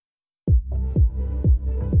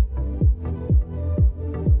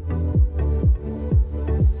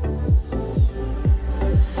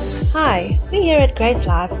Hi, we here at Grace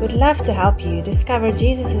Life would love to help you discover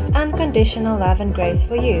Jesus' unconditional love and grace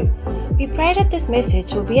for you. We pray that this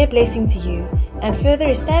message will be a blessing to you and further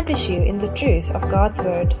establish you in the truth of God's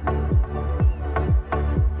Word.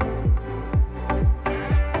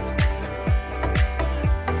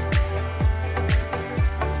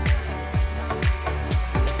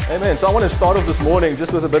 Amen. So I want to start off this morning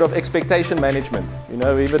just with a bit of expectation management. You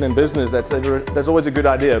know, even in business, that's always a good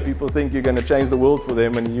idea. People think you're going to change the world for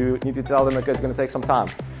them, and you need to tell them, okay, it's going to take some time.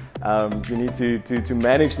 You need to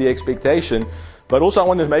manage the expectation, but also I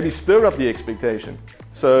want to maybe stir up the expectation.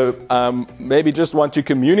 So maybe just want to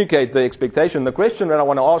communicate the expectation. The question that I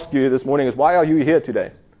want to ask you this morning is, why are you here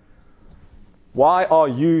today? Why are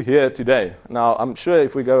you here today? Now, I'm sure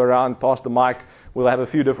if we go around past the mic, we'll have a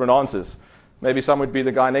few different answers. Maybe some would be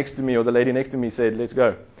the guy next to me or the lady next to me said, let's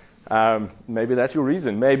go. Maybe that's your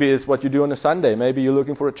reason. Maybe it's what you do on a Sunday. Maybe you're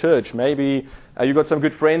looking for a church. Maybe you've got some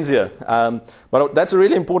good friends here. But that's a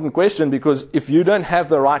really important question, because if you don't have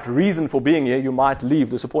the right reason for being here, you might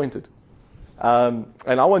leave disappointed. And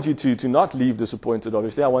I want you to not leave disappointed,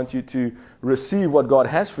 obviously. I want you to receive what God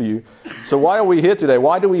has for you. So why are we here today?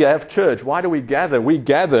 Why do we have church? Why do we gather? We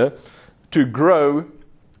gather to grow,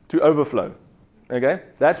 to overflow. Okay?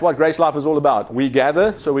 That's what Grace Life is all about. We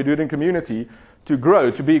gather, so we do it in community, to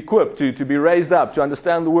grow, to be equipped, to be raised up, to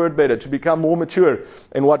understand the Word better, to become more mature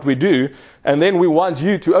in what we do. And then we want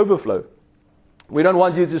you to overflow. We don't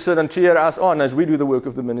want you to sit and cheer us on as we do the work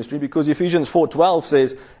of the ministry, because Ephesians 4:12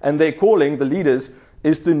 says, and their calling, the leaders,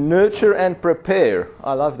 is to nurture and prepare.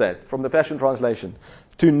 I love that, from the Passion Translation.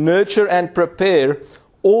 To nurture and prepare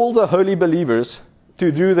all the holy believers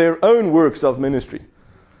to do their own works of ministry.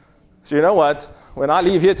 So you know what? When I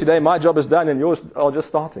leave here today, my job is done and yours are just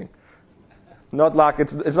starting. Not like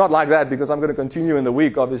it's not like that, because I'm going to continue in the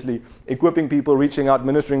week, obviously, equipping people, reaching out,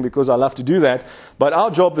 ministering, because I love to do that. But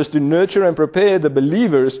our job is to nurture and prepare the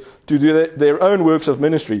believers to do their own works of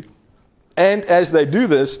ministry. And as they do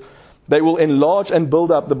this, they will enlarge and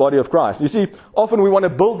build up the body of Christ. You see, often we want to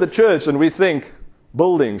build the church and we think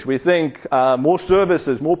buildings, we think more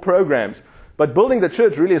services, more programs. But building the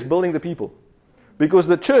church really is building the people. Because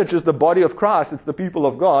the church is the body of Christ, it's the people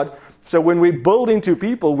of God. So when we build into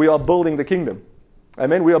people, we are building the kingdom.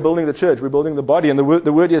 Amen. We are building the church, we're building the body. And the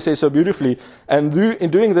word here says so beautifully. And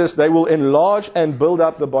in doing this, they will enlarge and build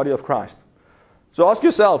up the body of Christ. So ask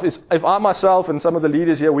yourself, if I myself and some of the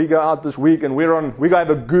leaders here, we go out this week and we have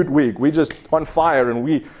a good week. We're just on fire, and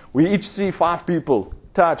we each see 5 people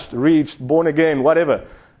touched, reached, born again, whatever.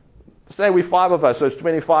 Say we're 5 of us, so it's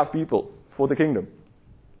 25 people for the kingdom.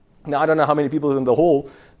 Now, I don't know how many people are in the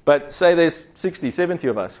hall, but say there's 60, 70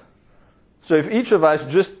 of us. So if each of us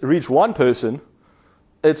just reach one person,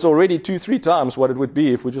 it's already 2-3 times what it would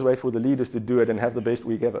be if we just wait for the leaders to do it and have the best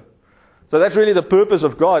week ever. So that's really the purpose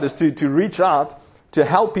of God, is to reach out, to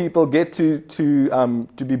help people get to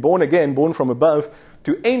be born again, born from above,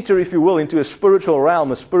 to enter, if you will, into a spiritual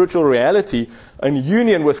realm, a spiritual reality, in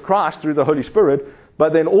union with Christ through the Holy Spirit.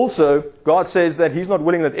 But then also, God says that He's not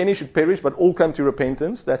willing that any should perish, but all come to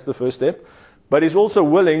repentance. That's the first step. But He's also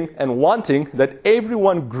willing and wanting that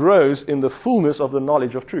everyone grows in the fullness of the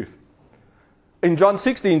knowledge of truth. In John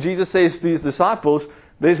 16, Jesus says to His disciples,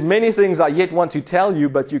 there's many things I yet want to tell you,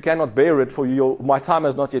 but you cannot bear it, for my time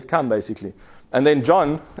has not yet come, basically. And then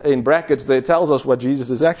John, in brackets, there tells us what Jesus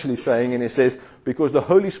is actually saying, and He says, because the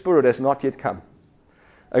Holy Spirit has not yet come.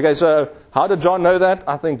 Okay, so how did John know that?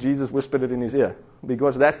 I think Jesus whispered it in his ear.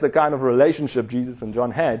 Because that's the kind of relationship Jesus and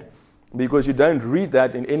John had. Because you don't read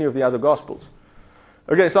that in any of the other Gospels.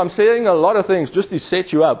 Okay, so I'm saying a lot of things just to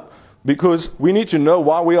set you up. Because we need to know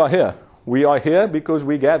why we are here. We are here because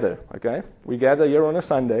we gather. Okay? We gather here on a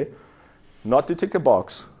Sunday. Not to tick a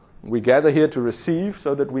box. We gather here to receive,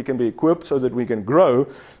 so that we can be equipped, so that we can grow,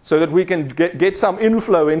 so that we can get some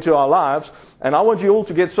inflow into our lives. And I want you all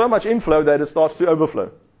to get so much inflow that it starts to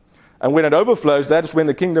overflow. And when it overflows, that's when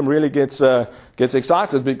the kingdom really gets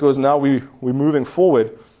excited, because now we're moving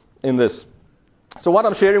forward in this. So what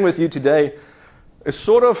I'm sharing with you today is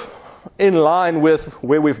sort of in line with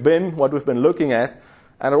where we've been, what we've been looking at.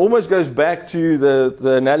 And it almost goes back to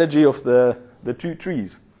the analogy of the 2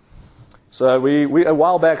 trees. So we a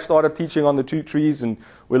while back started teaching on the 2 trees, and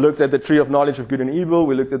we looked at the tree of knowledge of good and evil.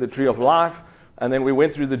 We looked at the tree of life. And then we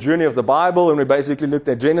went through the journey of the Bible, and we basically looked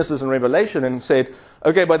at Genesis and Revelation and said,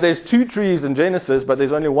 okay, but there's 2 trees in Genesis, but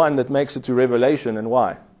there's only one that makes it to Revelation, and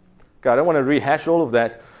why? Okay, I don't want to rehash all of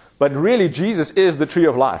that, but really Jesus is the tree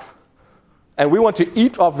of life. And we want to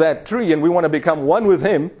eat of that tree, and we want to become one with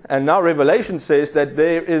Him. And now Revelation says that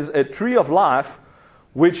there is a tree of life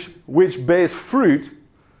which bears fruit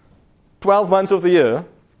 12 months of the year,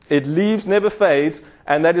 It leaves, never fades,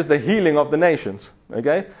 and that is the healing of the nations.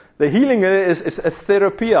 Okay? The healing is a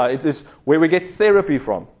therapia. It is where we get therapy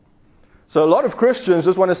from. So a lot of Christians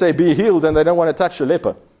just want to say, be healed, and they don't want to touch a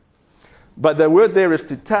leper. But the word there is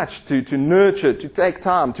to touch, to nurture, to take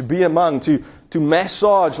time, to be among, to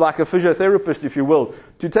massage like a physiotherapist, if you will,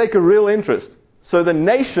 to take a real interest. So the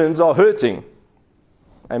nations are hurting.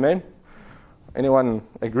 Amen? Anyone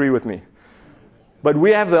agree with me? But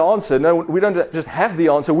we have the answer. No, we don't just have the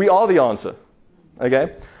answer. We are the answer.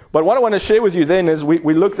 Okay? But what I want to share with you then is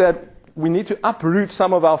we looked at, we need to uproot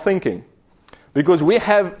some of our thinking. Because we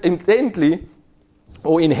have intently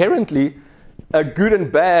or inherently a good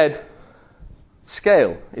and bad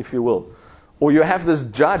scale, if you will. Or you have this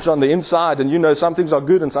judge on the inside and you know some things are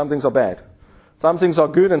good and some things are bad. Some things are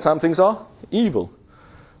good and some things are evil.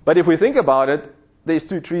 But if we think about it, there's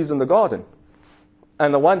 2 trees in the garden.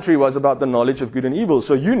 And the one tree was about the knowledge of good and evil.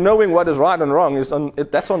 So you knowing what is right and wrong,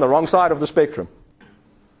 that's on the wrong side of the spectrum.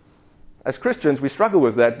 As Christians, we struggle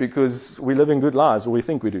with that because we live in good lives, or we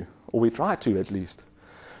think we do. Or we try to, at least.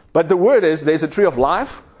 But the word is, there's a tree of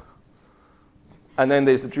life, and then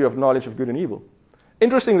there's the tree of knowledge of good and evil.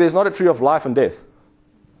 Interesting, there's not a tree of life and death.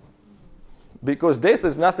 Because death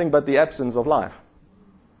is nothing but the absence of life.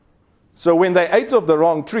 So when they ate of the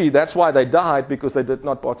wrong tree, that's why they died, because they did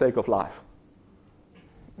not partake of life.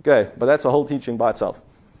 Okay, but that's a whole teaching by itself.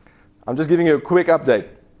 I'm just giving you a quick update.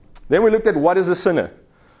 Then we looked at what is a sinner.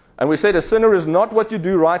 And we said a sinner is not what you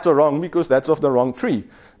do right or wrong, because that's of the wrong tree.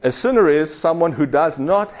 A sinner is someone who does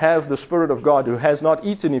not have the Spirit of God, who has not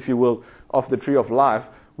eaten, if you will, of the tree of life,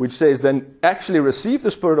 which says then actually receive the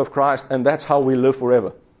Spirit of Christ, and that's how we live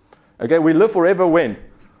forever. Okay, we live forever when?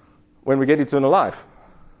 When we get eternal life.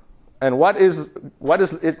 And what is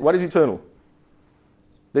eternal?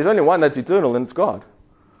 There's only one that's eternal, and it's God.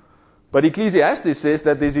 But Ecclesiastes says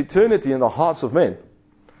that there's eternity in the hearts of men.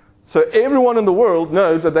 So everyone in the world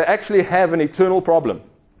knows that they actually have an eternal problem.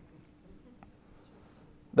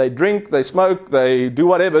 They drink, they smoke, they do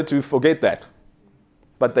whatever to forget that.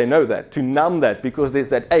 But they know that, to numb that, because there's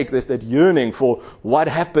that ache, there's that yearning for what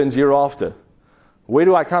happens hereafter. Where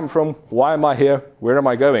do I come from? Why am I here? Where am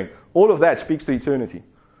I going? All of that speaks to eternity.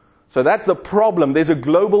 So that's the problem. There's a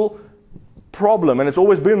global problem, and it's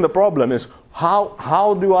always been the problem, is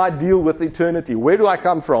how do I deal with eternity? Where do I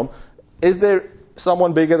come from? Is there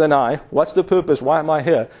someone bigger than I? What's the purpose? Why am I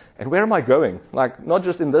here? And where am I going? Like, not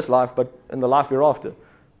just in this life, but in the life hereafter.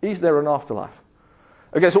 Is there an afterlife?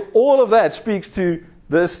 Okay, so all of that speaks to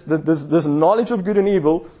this knowledge of good and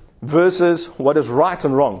evil versus what is right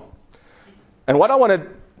and wrong. And what I want to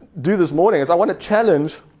do this morning is I want to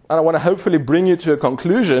challenge, and I want to hopefully bring you to a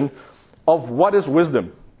conclusion of what is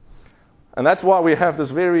wisdom. And that's why we have this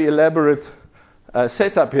very elaborate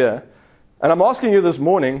setup here. And I'm asking you this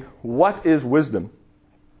morning, what is wisdom?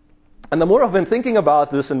 And the more I've been thinking about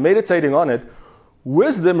this and meditating on it,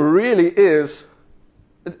 wisdom really is,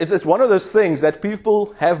 it's one of those things that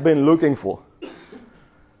people have been looking for.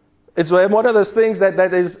 It's one of those things that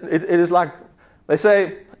it is like, they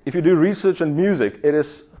say, if you do research on music, it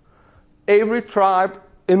is every tribe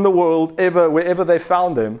in the world, wherever they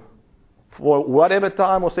found them, for whatever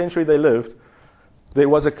time or century they lived, there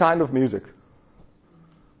was a kind of music.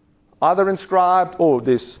 Either inscribed or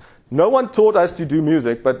this. No one taught us to do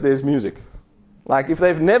music, but there's music. Like if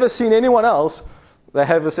they've never seen anyone else, they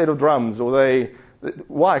have a set of drums, or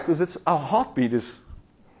why? Because it's our heartbeat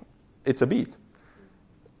it's a beat.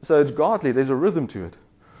 So it's godly. There's a rhythm to it.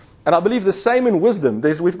 And I believe the same in wisdom.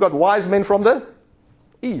 We've got wise men from the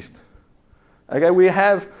East. Okay, we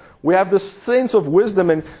have this sense of wisdom,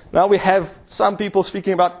 and now we have some people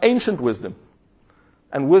speaking about ancient wisdom.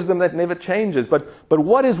 And wisdom that never changes. But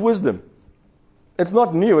what is wisdom? It's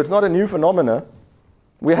not new. It's not a new phenomena.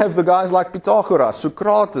 We have the guys like Pythagoras,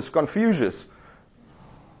 Socrates, Confucius.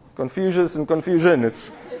 Confucius and confusion.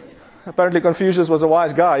 Apparently Confucius was a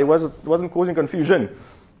wise guy. He wasn't causing confusion.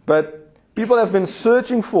 But people have been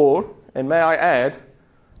searching for, and may I add,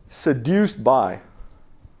 seduced by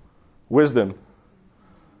wisdom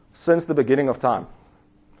since the beginning of time.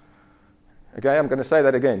 Okay, I'm going to say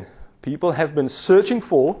that again. People have been searching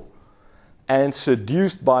for and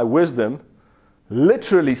seduced by wisdom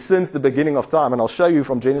literally since the beginning of time. And I'll show you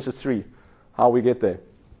from Genesis 3 how we get there.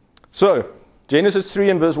 So, Genesis 3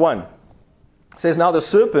 and verse 1 says, "Now the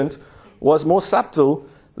serpent was more subtle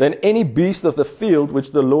than any beast of the field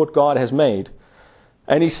which the Lord God has made.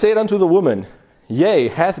 And he said unto the woman, Yea,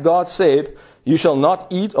 hath God said, You shall not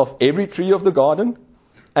eat of every tree of the garden?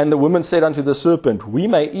 And the woman said unto the serpent, We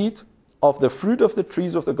may eat of the fruit of the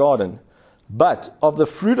trees of the garden, but of the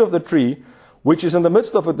fruit of the tree which is in the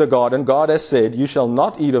midst of the garden, God has said, You shall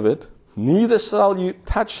not eat of it, neither shall you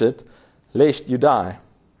touch it, lest you die.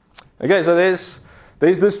 Okay, so there's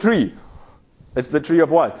this tree. It's the tree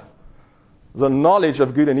of what? The knowledge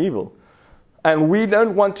of good and evil. And we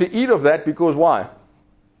don't want to eat of that because why?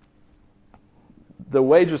 The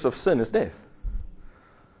wages of sin is death.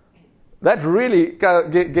 That really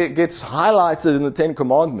gets highlighted in the Ten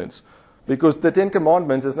Commandments, because the Ten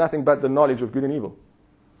Commandments is nothing but the knowledge of good and evil.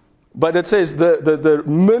 But it says the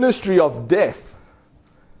ministry of death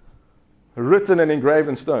written and engraved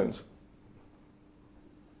in stones.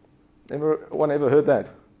 Anyone ever heard that?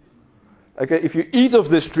 Okay, if you eat of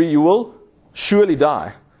this tree, you will surely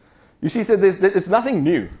die. You see, he said it's nothing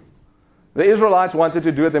new. The Israelites wanted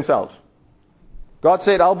to do it themselves. God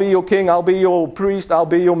said, I'll be your king, I'll be your priest, I'll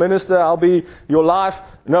be your minister, I'll be your life.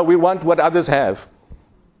 No, we want what others have.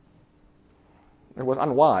 It was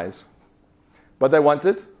unwise. But they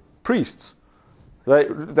wanted priests.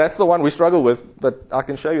 That's the one we struggle with, but I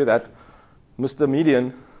can show you that. Mr.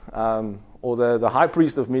 Midian, or the high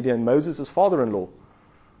priest of Midian, Moses' father-in-law,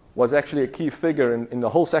 was actually a key figure in the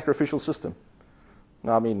whole sacrificial system.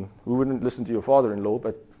 Now, I mean, we wouldn't listen to your father-in-law,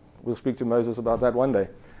 but we'll speak to Moses about that one day.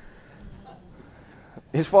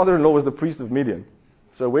 His father-in-law was the priest of Midian.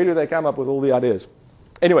 So where do they come up with all the ideas?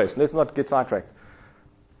 Anyways, let's not get sidetracked.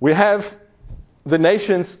 We have the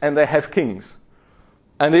nations and they have kings.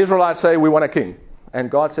 And the Israelites say, we want a king.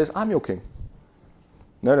 And God says, I'm your king.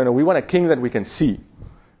 No. We want a king that we can see.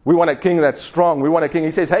 We want a king that's strong. We want a king.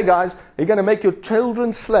 He says, hey guys, you're going to make your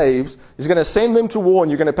children slaves. He's going to send them to war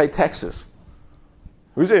and you're going to pay taxes.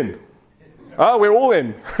 Who's in? Oh, we're all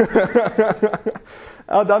in.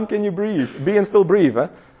 How dumb can you be and still breathe? Huh?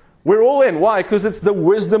 We're all in. Why? Because it's the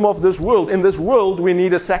wisdom of this world. In this world, we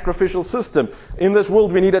need a sacrificial system. In this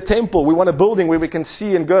world, we need a temple. We want a building where we can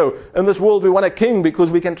see and go. In this world, we want a king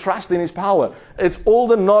because we can trust in his power. It's all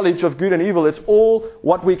the knowledge of good and evil. It's all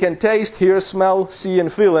what we can taste, hear, smell, see,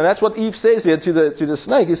 and feel. And that's what Eve says here to the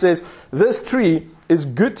snake. He says, this tree is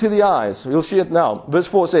good to the eyes. You'll see it now. Verse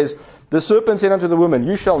 4 says, the serpent said unto the woman,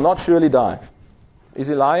 you shall not surely die. Is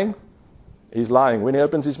he lying? He's lying. When he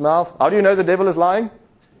opens his mouth, how do you know the devil is lying?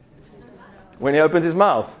 When he opens his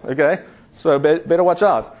mouth. Okay? So better watch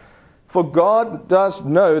out. For God does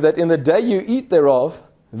know that in the day you eat thereof,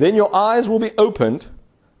 then your eyes will be opened,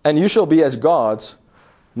 and you shall be as gods,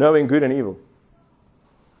 knowing good and evil.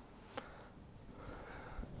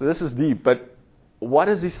 This is deep, but what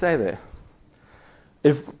does he say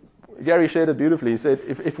there? Gary shared it beautifully. He said,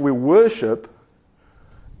 if we worship,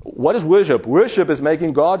 what is worship? Worship is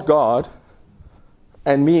making God God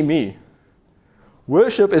and me.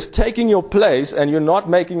 Worship is taking your place and you're not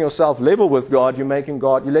making yourself level with God, you're letting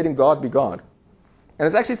God be God. And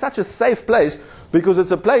it's actually such a safe place because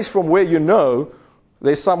it's a place from where you know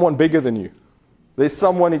there's someone bigger than you. There's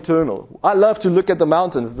someone eternal. I love to look at the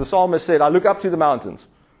mountains. The psalmist said, I look up to the mountains.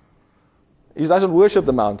 He doesn't worship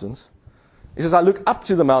the mountains. He says, I look up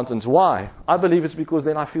to the mountains. Why? I believe it's because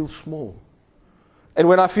then I feel small. And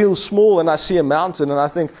when I feel small and I see a mountain and I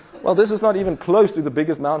think, well, this is not even close to the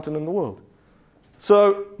biggest mountain in the world.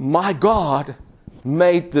 So my God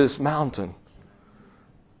made this mountain.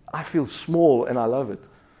 I feel small and I love it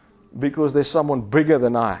because there's someone bigger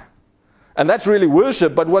than I. And that's really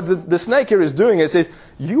worship. But what the snake here is doing is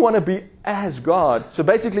you want to be as God. So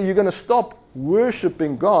basically you're going to stop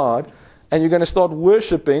worshiping God and you're going to start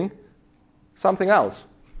worshiping something else.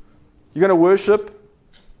 You're going to worship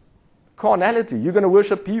carnality. You're going to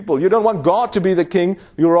worship people. You don't want God to be the king.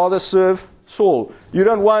 You rather serve Saul. You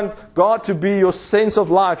don't want God to be your sense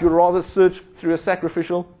of life. You rather search through a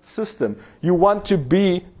sacrificial system. You want to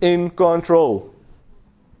be in control.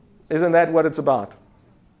 Isn't that what it's about?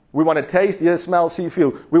 We want to taste, hear, smell, see,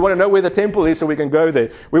 feel. We want to know where the temple is so we can go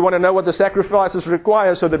there. We want to know what the sacrifices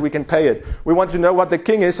require so that we can pay it. We want to know what the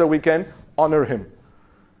king is so we can honor him.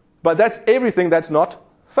 But that's everything that's not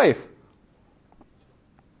faith.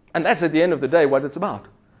 And that's at the end of the day what it's about.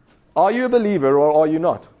 Are you a believer or are you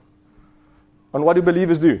not? And what do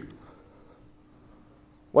believers do?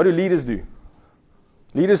 What do leaders do?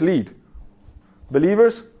 Leaders lead.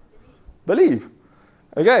 Believers believe.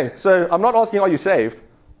 Okay, so I'm not asking are you saved?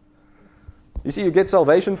 You see, you get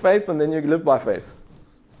salvation faith and then you live by faith.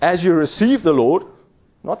 As you receive the Lord,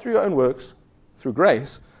 not through your own works, through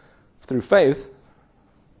grace, through faith,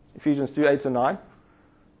 Ephesians 2:8-9,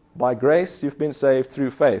 by grace you've been saved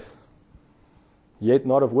through faith, yet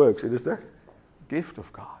not of works. It is the gift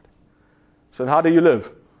of God. So how do you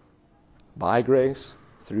live? By grace,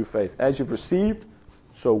 through faith. As you've received,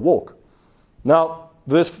 so walk. Now,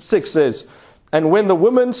 verse 6 says, and when the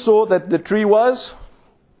woman saw that the tree was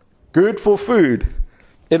good for food,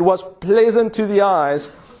 it was pleasant to the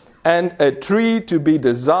eyes, and a tree to be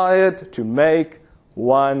desired to make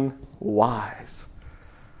one wise.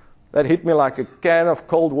 That hit me like a can of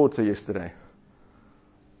cold water yesterday.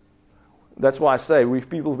 That's why I say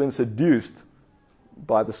people have been seduced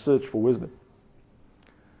by the search for wisdom.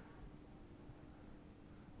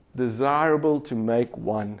 Desirable to make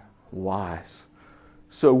one wise.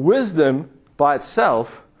 So wisdom by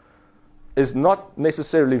itself is not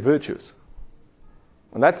necessarily virtuous.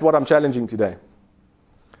 And that's what I'm challenging today.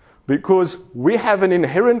 Because we have an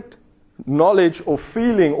inherent knowledge or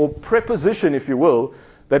feeling or preposition, if you will,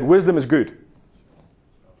 that wisdom is good.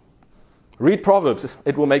 Read Proverbs.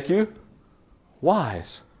 It will make you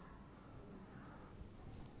wise.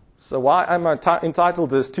 So why am I entitled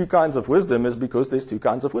There's two kinds of wisdom is because there's two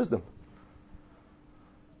kinds of wisdom.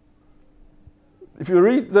 If you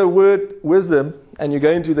read the word wisdom and you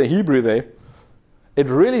go into the Hebrew there, it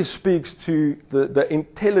really speaks to the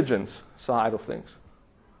intelligence side of things,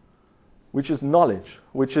 which is knowledge,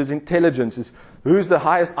 which is intelligence, is who's the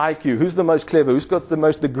highest IQ, who's the most clever, who's got the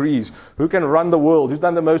most degrees, who can run the world, who's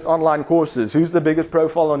done the most online courses, who's the biggest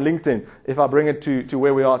profile on LinkedIn, if I bring it to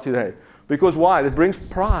where we are today. Because why? It brings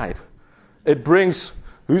pride. It brings,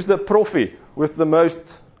 who's the profi with the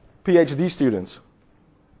most PhD students?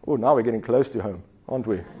 Oh, now we're getting close to home, aren't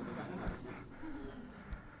we?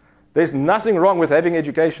 There's nothing wrong with having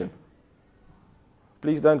education.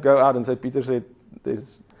 Please don't go out and say, Peter said,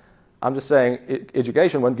 I'm just saying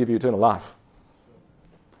education won't give you eternal life.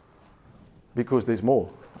 Because there's more.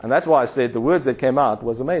 And that's why I said the words that came out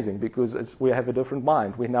was amazing, because we have a different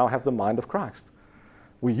mind. We now have the mind of Christ.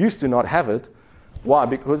 We used to not have it. Why?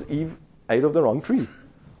 Because Eve ate of the wrong tree.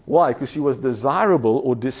 Why? Because she was desirable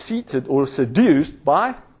or deceived or seduced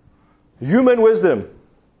by human wisdom,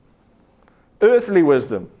 earthly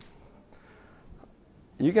wisdom.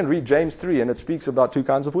 You can read James 3 and it speaks about two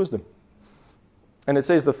kinds of wisdom. And it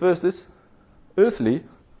says the first is earthly,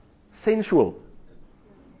 sensual.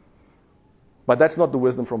 But that's not the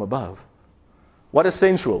wisdom from above. What is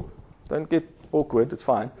sensual? Don't get awkward, it's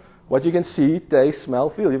fine. What you can see, taste, smell,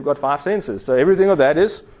 feel. You've got 5 senses. So everything of that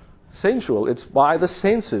is sensual. It's by the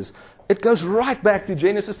senses. It goes right back to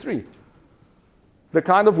Genesis 3. The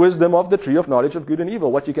kind of wisdom of the tree of knowledge of good and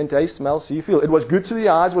evil. What you can taste, smell, see, feel. It was good to the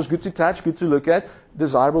eyes, was good to touch, good to look at,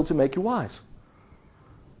 desirable to make you wise.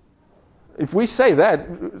 If we say that,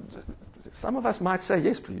 some of us might say,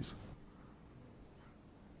 yes, please.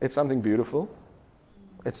 It's something beautiful.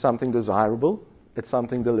 It's something desirable. It's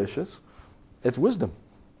something delicious. It's wisdom.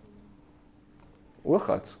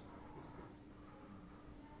 So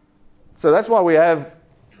that's why we have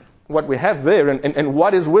what we have there. And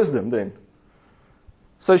what is wisdom then?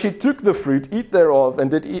 So she took the fruit, eat thereof,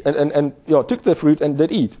 and did eat, took the fruit and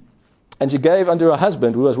did eat. And she gave unto her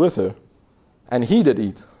husband who was with her, and he did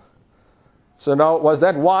eat. So now, was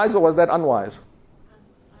that wise or was that unwise?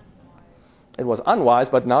 It was unwise,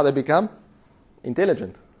 but now they become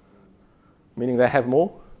intelligent. Meaning they have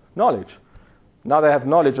more knowledge. Now they have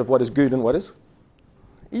knowledge of what is good and what is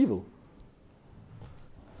evil.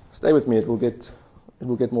 Stay with me, it will get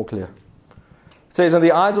more clear. It says, and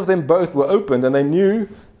the eyes of them both were opened, and they knew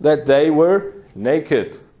that they were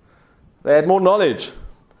naked. They had more knowledge.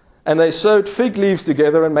 And they sewed fig leaves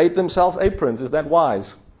together and made themselves aprons. Is that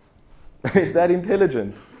wise? Is that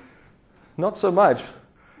intelligent? Not so much.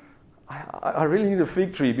 I really need a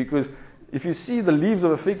fig tree, because if you see the leaves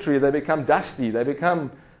of a fig tree, they become dusty.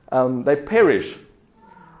 They perish.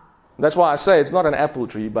 That's why I say it's not an apple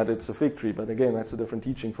tree, but it's a fig tree. But again, that's a different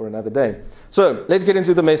teaching for another day. So, let's get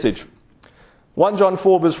into the message. 1 John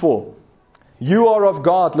 4 verse 4. You are of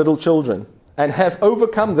God, little children, and have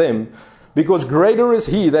overcome them, because greater is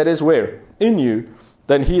he that is where? In you,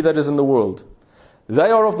 than he that is in the world. They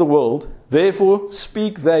are of the world, therefore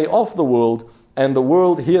speak they of the world, and the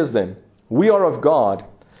world hears them. We are of God.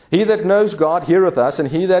 He that knows God heareth us, and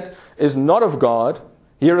he that is not of God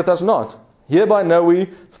heareth us not. Hereby know we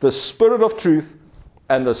the spirit of truth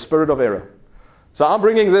and the spirit of error. So I'm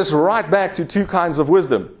bringing this right back to two kinds of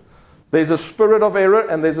wisdom. There's a spirit of error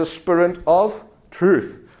and there's a spirit of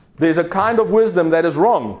truth. There's a kind of wisdom that is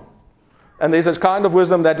wrong. And there's a kind of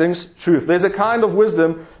wisdom that brings truth. There's a kind of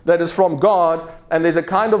wisdom that is from God, and there's a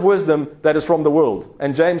kind of wisdom that is from the world.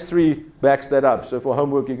 And James 3 backs that up. So for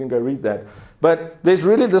homework, you can go read that. But there's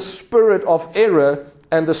really the spirit of error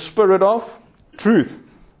and the spirit of truth.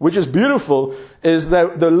 Which is beautiful, is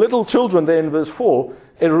that the little children there in verse 4,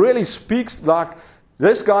 it really speaks like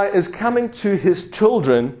this guy is coming to his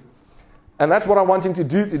children. And that's what I'm wanting to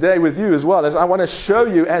do today with you as well. Is I want to show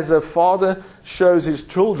you, as a father shows his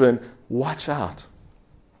children, watch out.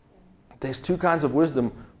 There's two kinds of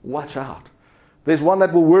wisdom. Watch out. There's one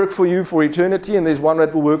that will work for you for eternity, and there's one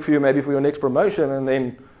that will work for you maybe for your next promotion and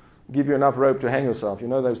then give you enough rope to hang yourself. You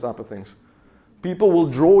know those type of things. People will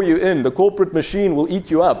draw you in. The corporate machine will eat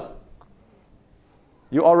you up.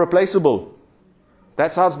 You are replaceable.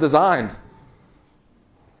 That's how it's designed.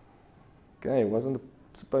 Okay, wasn't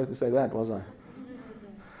supposed to say that, was I?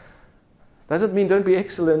 Doesn't mean don't be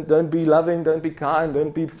excellent, don't be loving, don't be kind,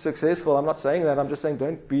 don't be successful. I'm not saying that. I'm just saying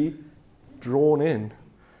don't be drawn in.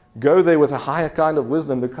 Go there with a higher kind of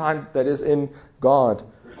wisdom, the kind that is in God,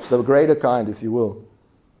 the greater kind, if you will.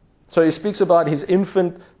 So he speaks about his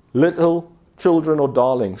infant little children or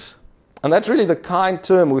darlings. And that's really the kind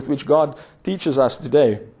term with which God teaches us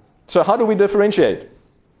today. So how do we differentiate?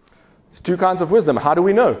 There's two kinds of wisdom. How do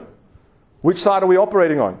we know? Which side are we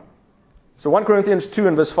operating on? So 1 Corinthians 2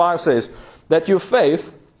 and verse 5 says that your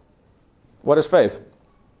faith, what is faith?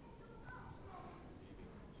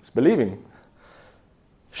 It's believing.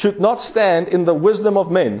 Should not stand in the wisdom of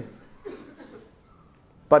men,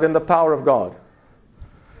 but in the power of God.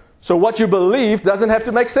 So what you believe doesn't have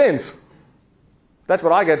to make sense. That's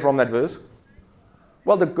what I get from that verse.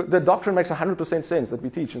 Well, the doctrine makes 100% sense that we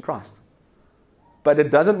teach in Christ. But it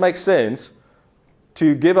doesn't make sense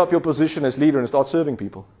to give up your position as leader and start serving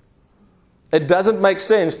people. It doesn't make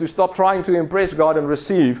sense to stop trying to impress God and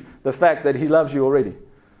receive the fact that He loves you already.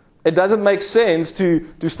 It doesn't make sense to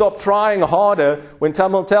stop trying harder when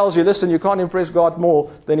someone tells you, listen, you can't impress God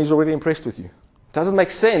more than He's already impressed with you. It doesn't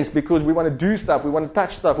make sense because we want to do stuff, we want to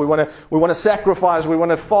touch stuff, we want to sacrifice, we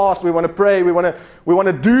want to fast, we want to pray, we want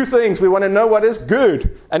to do things, we want to know what is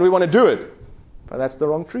good, and we want to do it. But that's the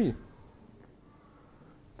wrong tree.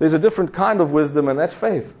 There's a different kind of wisdom, and that's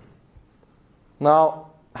faith.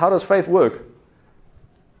 Now, how does faith work?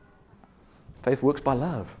 Faith works by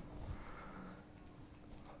love.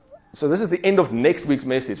 So this is the end of next week's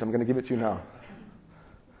message. I'm going to give it to you now.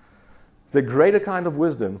 The greater kind of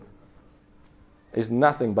wisdom is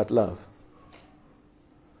nothing but love.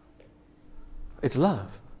 It's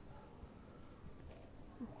love.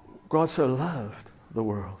 God so loved the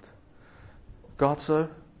world. God so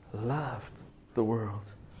loved the world.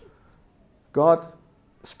 God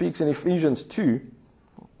speaks in Ephesians 2,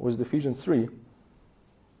 or is it Ephesians 3,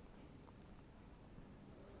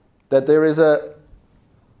 that there is a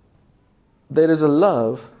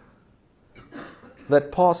love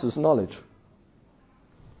that passes knowledge.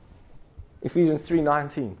 Ephesians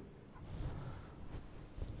 3:19.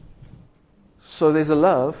 So there's a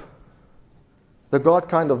love, the God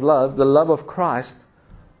kind of love, the love of Christ,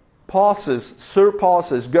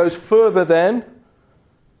 surpasses, goes further than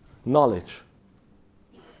knowledge.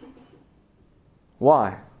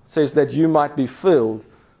 Why? It says that you might be filled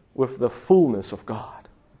with the fullness of God.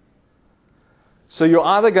 So you're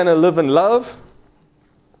either going to live in love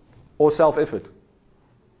or self-effort.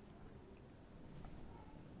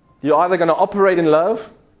 You're either going to operate in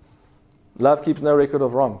love. Love keeps no record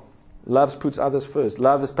of wrong. Love puts others first.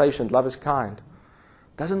 Love is patient. Love is kind.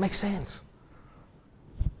 Doesn't make sense.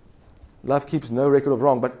 Love keeps no record of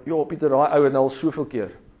wrong. But, Pieter, I owe it al soveel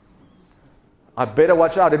keer. I better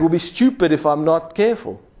watch out. It will be stupid if I'm not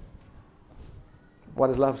careful. What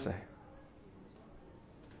does love say?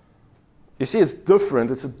 You see, it's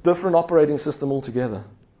different. It's a different operating system altogether.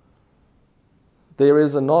 There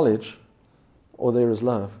is a knowledge or there is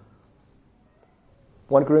love.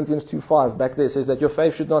 1 Corinthians 2:5 back there says that your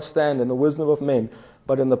faith should not stand in the wisdom of men,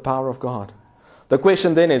 but in the power of God. The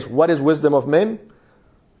question then is, what is wisdom of men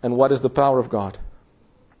and what is the power of God?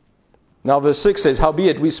 Now verse 6 says,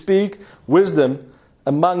 howbeit we speak wisdom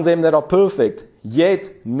among them that are perfect,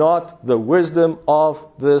 yet not the wisdom of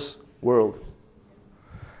this world.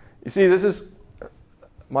 You see, this is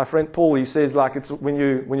my friend Paul. He says, like, it's when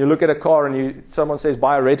you look at a car and someone says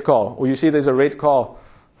buy a red car, or you see there's a red car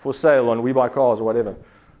for sale on We Buy Cars or whatever.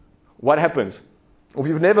 What happens? If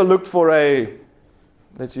you've never looked for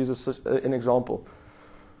let's use an example.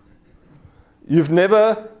 You've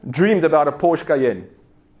never dreamed about a Porsche Cayenne.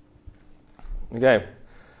 Okay.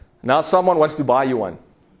 Now someone wants to buy you one.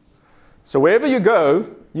 So wherever you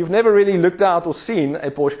go, you've never really looked out or seen a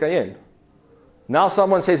Porsche Cayenne. Now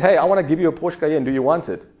someone says, hey, I want to give you a Porsche Cayenne. Do you want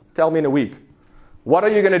it? Tell me in a week. What are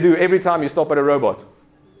you going to do every time you stop at a robot?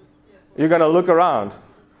 You're going to look around.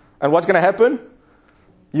 And what's going to happen?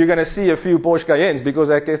 You're going to see a few Porsche Cayennes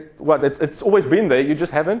because it's always been there. You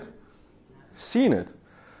just haven't seen it.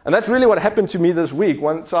 And that's really what happened to me this week.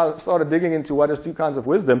 Once I started digging into what is two kinds of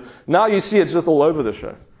wisdom, now you see it's just all over the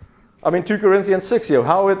show. I mean, 2 Corinthians 6 here.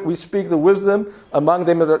 How we speak the wisdom among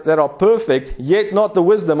them that are perfect, yet not the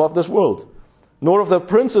wisdom of this world, nor of the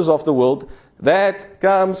princes of the world, that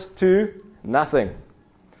comes to nothing.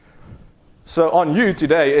 So on you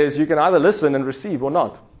today is you can either listen and receive or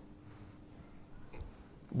not.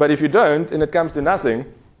 But if you don't, and it comes to nothing,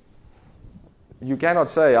 you cannot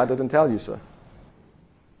say, I didn't tell you so.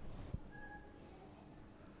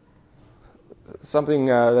 Something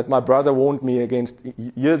that my brother warned me against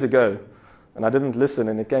years ago, and I didn't listen,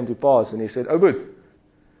 and it came to pass, and he said, Obud,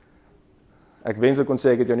 ek wens ek kon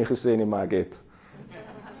sê ek het jou nie gesê nie, maar ek het.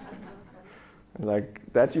 Like,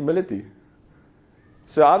 that's humility.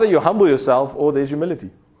 So either you humble yourself or there's humility.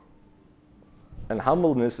 And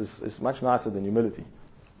humbleness is much nicer than humility.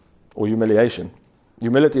 Or humiliation.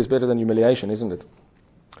 Humility is better than humiliation, isn't it?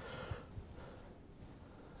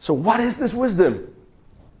 So what is this wisdom?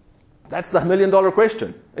 That's the $1 million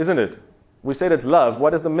question, isn't it? We said it's love.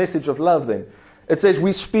 What is the message of love then? It says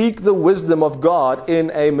we speak the wisdom of God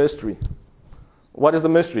in a mystery. What is the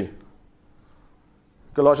mystery?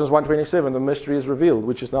 Colossians 1:27, the mystery is revealed,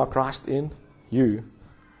 which is now Christ in you,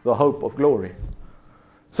 the hope of glory.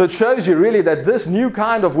 So it shows you really that this new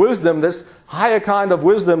kind of wisdom, this higher kind of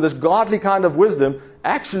wisdom, this godly kind of wisdom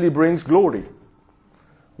actually brings glory.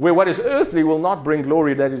 Where what is earthly will not bring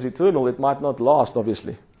glory that is eternal. It might not last,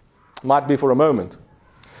 obviously. It might be for a moment.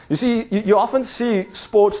 You see, you often see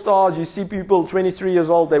sports stars, you see people 23 years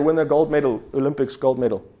old, they win a gold medal, Olympics gold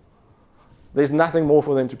medal. There's nothing more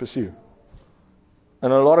for them to pursue.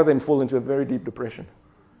 And a lot of them fall into a very deep depression.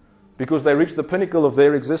 Because they reach the pinnacle of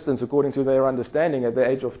their existence according to their understanding at the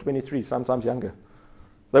age of 23, sometimes younger.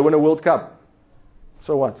 They win a World Cup.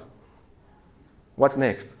 So what? What's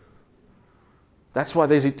next? That's why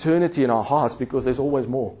there's eternity in our hearts, because there's always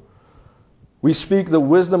more. We speak the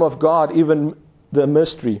wisdom of God, even the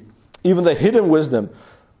mystery, even the hidden wisdom,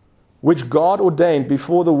 which God ordained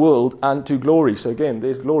before the world unto glory. So again,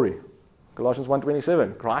 there's glory. Colossians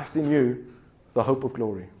 1:27, Christ in you, the hope of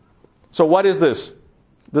glory. So what is this?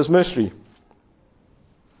 This mystery.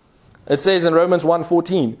 It says in Romans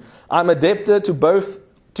 1:14, I'm a debtor to both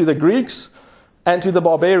to the Greeks and to the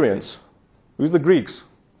barbarians. Who's the Greeks?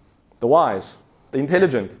 The wise, the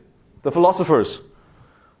intelligent, the philosophers.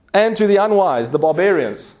 And to the unwise, the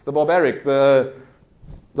barbarians, the barbaric, the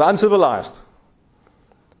uncivilized.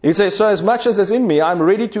 He says, so as much as is in me, I'm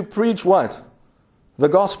ready to preach what? The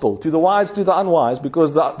gospel. To the wise, to the unwise,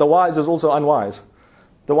 because the wise is also unwise.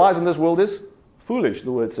 The wise in this world is foolish,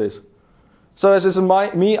 the word says. So as is in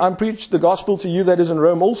me, I preach the gospel to you that is in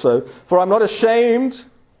Rome also. For I'm not ashamed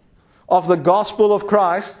of the gospel of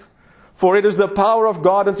Christ, for it is the power of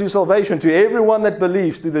God unto salvation to everyone that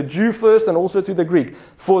believes, to the Jew first and also to the Greek.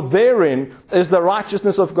 For therein is the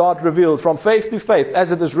righteousness of God revealed from faith to faith,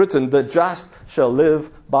 as it is written, the just shall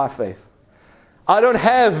live by faith. I don't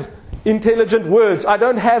have intelligent words. I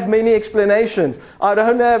don't have many explanations. I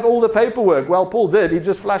don't have all the paperwork. Well, Paul did. He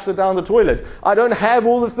just flushed it down the toilet. I don't have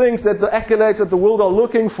all the things that the accolades that the world are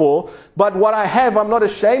looking for. But what I have, I'm not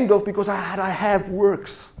ashamed of, because I have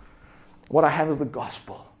works. What I have is the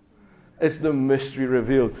gospel. It's the mystery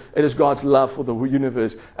revealed. It is God's love for the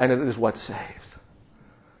universe, and it is what saves.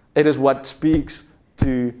 It is what speaks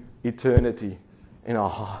to eternity in our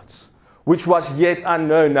hearts. Which was yet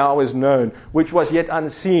unknown, now is known. Which was yet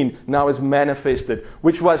unseen, now is manifested.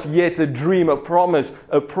 Which was yet a dream, a promise,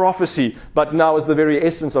 a prophecy, but now is the very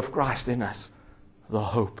essence of Christ in us. The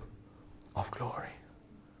hope of glory.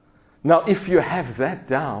 Now, if you have that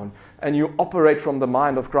down, and you operate from the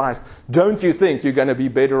mind of Christ, don't you think you're going to be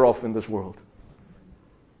better off in this world?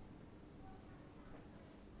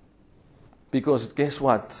 Because guess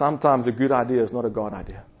what? Sometimes a good idea is not a God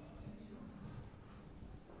idea.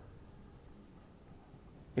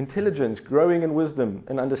 Intelligence, growing in wisdom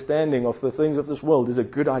and understanding of the things of this world is a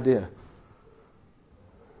good idea.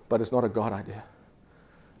 But it's not a God idea.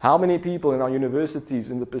 How many people in our universities,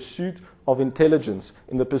 in the pursuit of intelligence,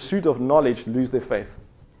 in the pursuit of knowledge, lose their faith?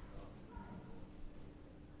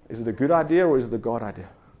 Is it a good idea or is it a God idea?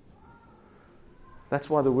 That's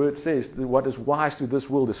why the word says that what is wise to this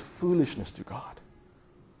world is foolishness to God.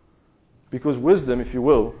 Because wisdom, if you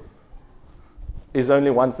will, is only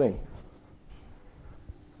one thing.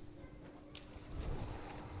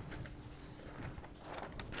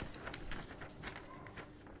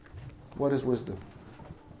 What is wisdom?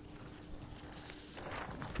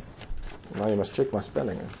 Now you must check my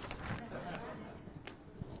spelling.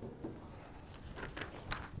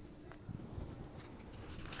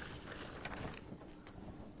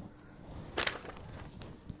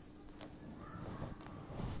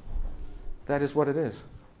 That is what it is.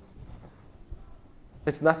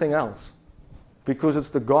 It's nothing else. Because it's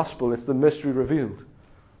the gospel, it's the mystery revealed.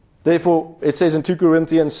 Therefore, it says in 1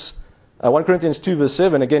 Corinthians 2 verse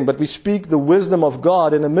 7 again, but we speak the wisdom of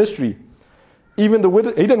God in a mystery, even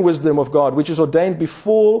the hidden wisdom of God, which is ordained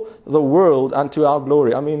before the world unto our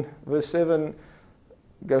glory. I mean, verse 7,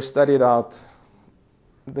 go study it out.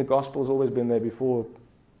 The gospel's always been there before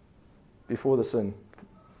the sin.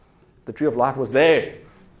 The tree of life was there.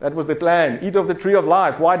 That was the plan. Eat of the tree of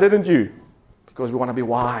life. Why didn't you? Because we want to be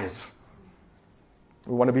wise.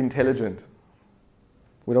 We want to be intelligent.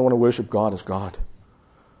 We don't want to worship God as God.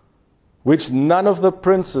 Which none of the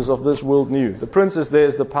princes of this world knew. The princes,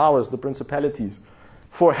 there's the powers, the principalities.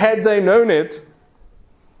 For had they known it...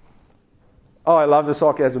 Oh, I love the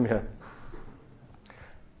sarcasm here.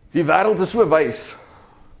 Die wêreld is so wys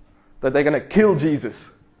that they're going to kill Jesus.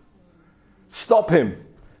 Stop him.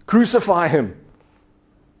 Crucify him.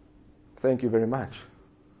 Thank you very much.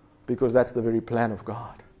 Because that's the very plan of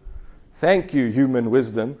God. Thank you, human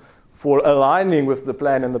wisdom, for aligning with the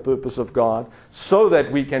plan and the purpose of God so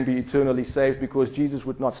that we can be eternally saved, because Jesus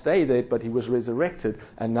would not stay there, but he was resurrected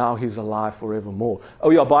and now he's alive forevermore. Oh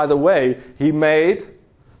yeah, by the way, he made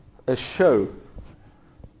a show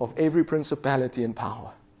of every principality and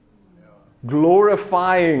power.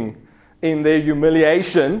 Glorifying in their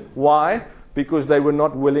humiliation. Why? Because they were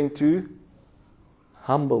not willing to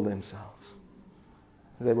humble themselves.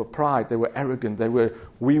 They were pride, they were arrogant,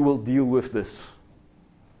 we will deal with this.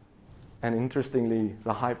 And interestingly,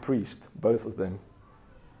 the high priest, both of them,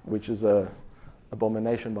 which is an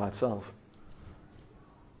abomination by itself,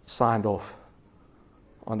 signed off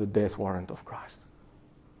on the death warrant of Christ.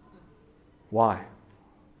 Why?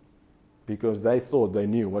 Because they thought they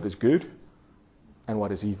knew what is good and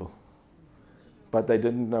what is evil. But they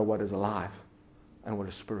didn't know what is alive and what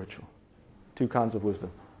is spiritual. Two kinds of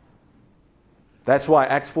wisdom. That's why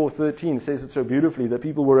Acts 4:13 says it so beautifully, that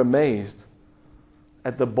people were amazed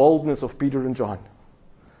at the boldness of Peter and John,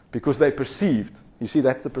 because they perceived. You see,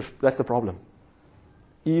 that's the problem.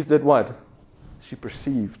 Eve did what? She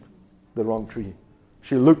perceived the wrong tree.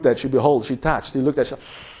 She looked at, she beheld, she touched, she looked at,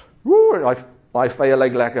 woo, I fail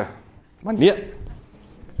like lekker. Maar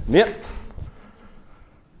nee.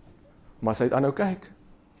 Maar sy het aanhou kyk.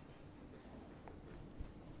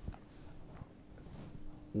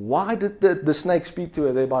 Why did the snake speak to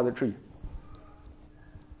her there by the tree?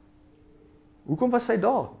 Hoekom was sy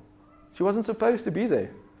daar? She wasn't supposed to be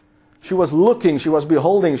there. She was looking, she was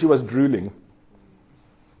beholding, she was drooling.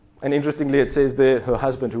 And interestingly, it says there, her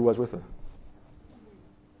husband who was with her.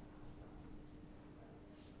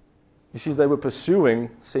 You see, they were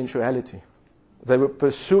pursuing sensuality. They were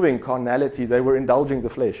pursuing carnality. They were indulging the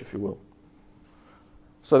flesh, if you will.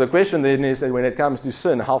 So the question then is that when it comes to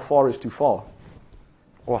sin, how far is too far?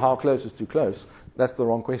 Or how close is too close? That's the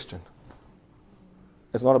wrong question.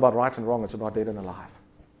 It's not about right and wrong, it's about dead and alive.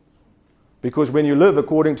 Because when you live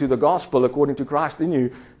according to the gospel, according to Christ in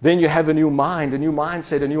you, then you have a new mind, a new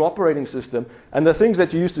mindset, a new operating system. And the things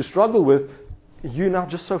that you used to struggle with, you're now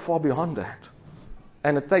just so far beyond that.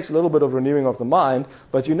 And it takes a little bit of renewing of the mind,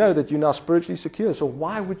 but you know that you're now spiritually secure. So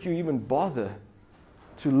why would you even bother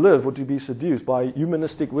to live or to be seduced by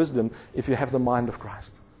humanistic wisdom if you have the mind of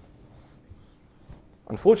Christ?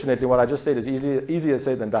 Unfortunately, what I just said is easier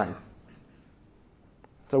said than done.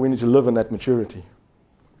 So we need to live in that maturity.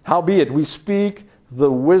 Howbeit, we speak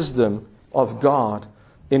the wisdom of God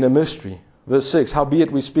in a mystery. Verse 6,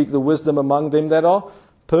 howbeit we speak the wisdom among them that are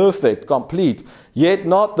perfect, complete, yet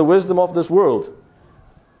not the wisdom of this world.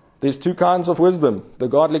 There's two kinds of wisdom, the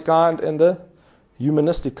godly kind and the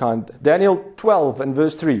humanistic kind. Daniel 12 and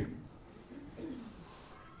verse 3.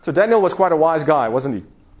 So Daniel was quite a wise guy, wasn't he?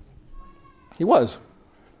 He was.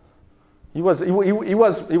 He was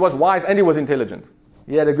wise and he was intelligent.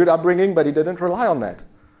 He had a good upbringing, but he didn't rely on that.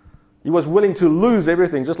 He was willing to lose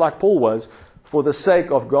everything, just like Paul was, for the sake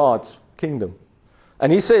of God's kingdom.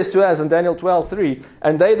 And he says to us in Daniel 12:3,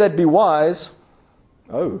 and they that be wise,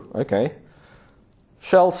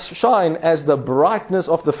 shall shine as the brightness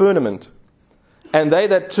of the firmament, and they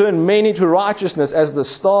that turn many to righteousness as the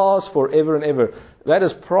stars forever and ever. That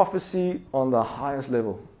is prophecy on the highest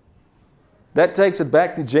level. That takes it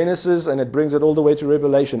back to Genesis and it brings it all the way to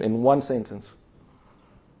Revelation in one sentence.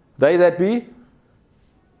 They that be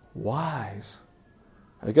wise.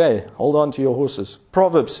 Okay, hold on to your horses.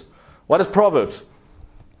 Proverbs. What is Proverbs?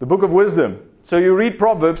 The book of wisdom. So you read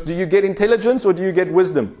Proverbs, do you get intelligence or do you get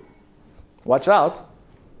wisdom? Watch out.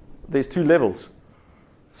 There's two levels.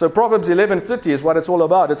 So Proverbs 11:30 is what it's all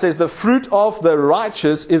about. It says, the fruit of the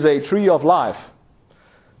righteous is a tree of life.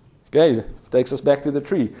 Okay, takes us back to the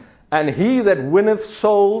tree. And he that winneth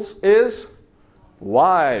souls is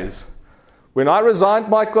wise. When I resigned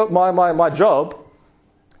my job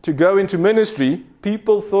to go into ministry,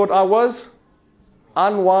 people thought I was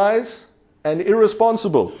unwise and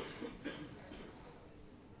irresponsible.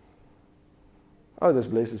 Oh, this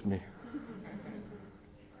blesses me.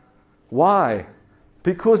 Why?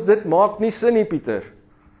 Because dit maak nie sin nie, Pieter.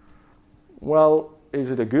 Well,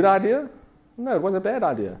 is it a good idea? No, it wasn't a bad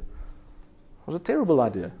idea. It was a terrible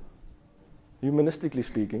idea, humanistically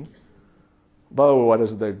speaking. But what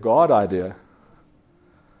is the God idea?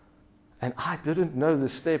 And I didn't know the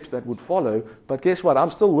steps that would follow, but guess what?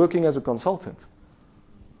 I'm still working as a consultant.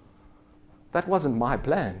 That wasn't my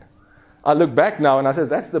plan. I look back now and I said,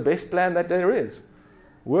 that's the best plan that there is.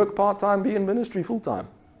 Work part-time, be in ministry full-time.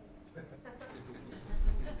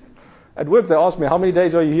 At work, they ask me, how many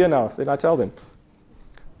days are you here now? Then I tell them.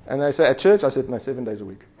 And they say, at church? I said, no, 7 days a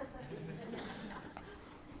week.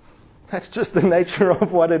 That's just the nature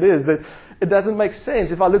of what it is. It doesn't make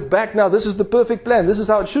sense. If I look back now, this is the perfect plan. This is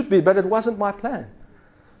how it should be, but it wasn't my plan.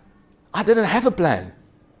 I didn't have a plan.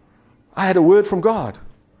 I had a word from God.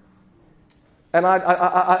 And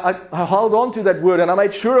I held on to that word, and I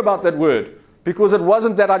made sure about that word. Because it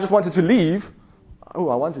wasn't that I just wanted to leave. Oh,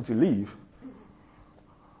 I wanted to leave.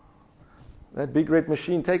 That big red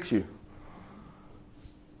machine takes you.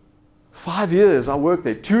 5 years I worked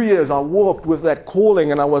there. 2 years I walked with that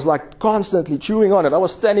calling, and I was like constantly chewing on it. I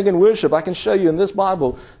was standing in worship. I can show you in this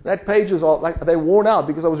Bible. That pages are like they're worn out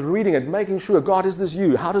because I was reading it, making sure, God, is this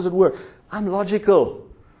you? How does it work? I'm logical.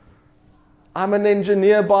 I'm an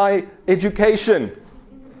engineer by education.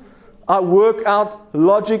 I work out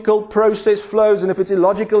logical process flows, and if it's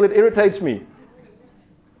illogical, it irritates me.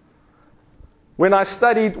 When I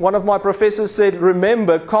studied, one of my professors said,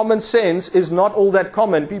 remember, common sense is not all that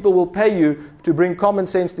common. People will pay you to bring common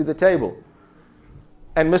sense to the table.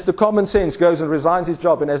 And Mr. Common Sense goes and resigns his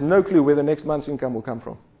job and has no clue where the next month's income will come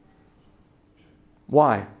from.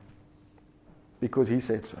 Why? Because he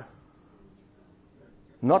said so.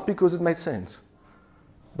 Not because it made sense,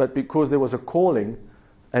 but because there was a calling,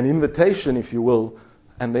 an invitation, if you will,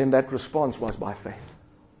 and then that response was by faith.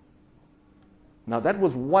 Now that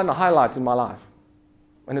was one highlight in my life.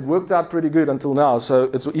 And it worked out pretty good until now, so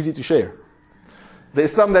it's easy to share.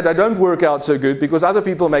 There's some that don't work out so good because other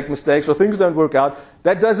people make mistakes or things don't work out.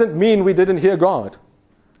 That doesn't mean we didn't hear God.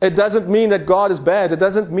 It doesn't mean that God is bad. It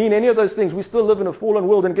doesn't mean any of those things. We still live in a fallen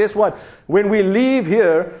world. And guess what? When we leave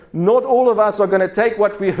here, not all of us are going to take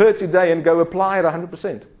what we heard today and go apply it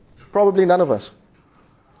 100%. Probably none of us.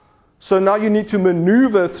 So now you need to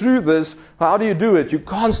maneuver through this. How do you do it? You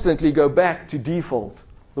constantly go back to default.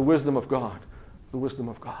 The wisdom of God. The wisdom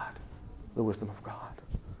of God. The wisdom of God.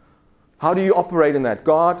 How do you operate in that?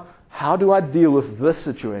 God, how do I deal with this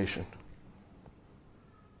situation?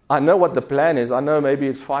 I know what the plan is. I know maybe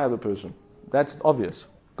it's fire the person. That's obvious.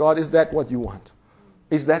 God, is that what you want?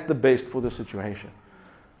 Is that the best for the situation?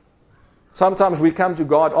 Sometimes we come to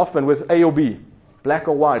God often with A or B, black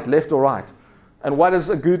or white, left or right. And what does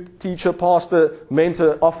a good teacher, pastor,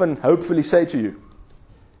 mentor often hopefully say to you?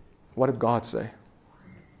 What did God say?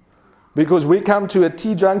 Because we come to a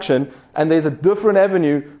T-junction and there's a different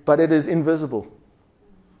avenue, but it is invisible.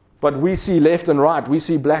 But we see left and right. We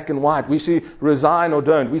see black and white. We see resign or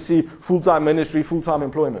don't. We see full-time ministry, full-time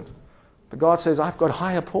employment. But God says, I've got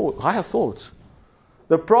higher thoughts.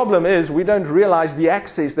 The problem is we don't realize the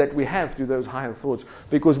access that we have to those higher thoughts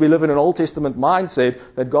because we live in an Old Testament mindset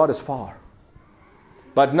that God is far.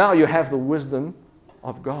 But now you have the wisdom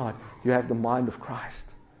of God. You have the mind of Christ.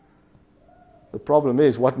 The problem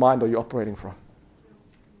is, what mind are you operating from?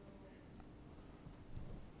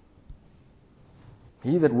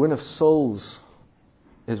 He that winneth souls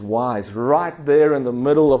is wise. Right there in the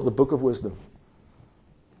middle of the book of wisdom,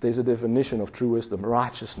 there's a definition of true wisdom.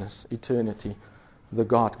 Righteousness, eternity, the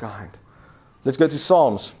God kind. Let's go to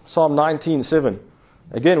Psalms. Psalm 19:7.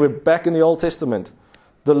 Again, we're back in the Old Testament.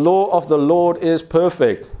 The law of the Lord is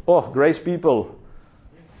perfect. Oh, grace people,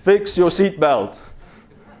 fix your seatbelt.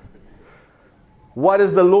 What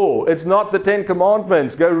is the law? It's not the 10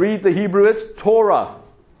 Commandments. Go read the Hebrew, it's Torah.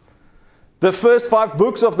 The first 5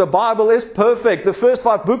 books of the Bible is perfect. The first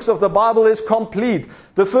 5 books of the Bible is complete.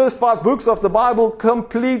 The first 5 books of the Bible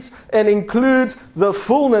completes and includes the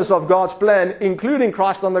fullness of God's plan, including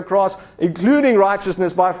Christ on the cross, including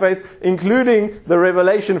righteousness by faith, including the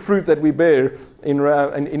revelation fruit that we bear in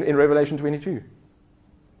Revelation 22.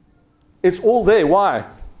 It's all there. Why?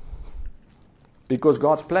 Because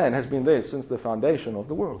God's plan has been there since the foundation of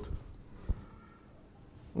the world.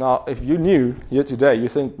 Now, if you're new here today, you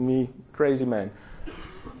think me crazy man.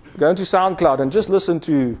 Go into SoundCloud and just listen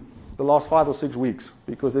to the last 5 or 6 weeks,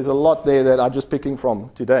 because there's a lot there that I'm just picking from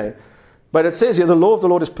today. But it says here, the law of the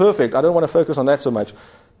Lord is perfect. I don't want to focus on that so much.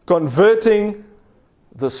 Converting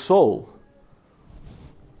the soul.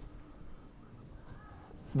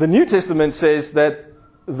 The New Testament says that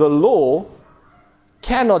the law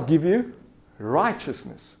cannot give you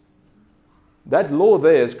righteousness. That law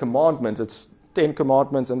there is commandments. It's 10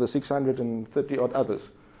 commandments and the 630 odd others.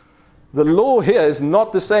 The law here is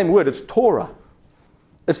not the same word. It's Torah.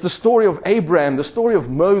 It's the story of Abraham, the story of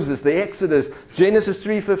Moses, the Exodus, Genesis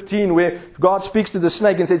 3:15, where God speaks to the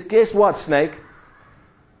snake and says, guess what, snake?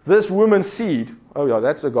 This woman's seed, oh yeah,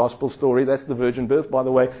 that's a gospel story. That's the virgin birth, by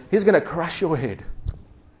the way. He's going to crush your head.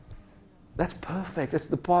 That's perfect. It's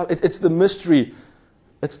the mystery.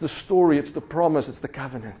 It's the story. It's the promise. It's the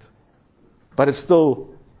covenant. But it's still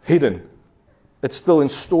hidden. It's still in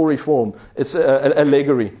story form. It's an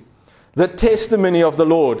allegory. The testimony of the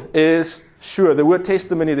Lord is sure. The word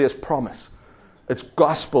testimony there is promise. It's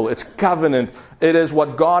gospel. It's covenant. It is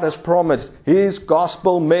what God has promised. His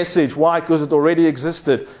gospel message. Why? Because it already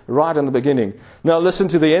existed right in the beginning. Now listen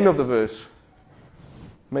to the end of the verse.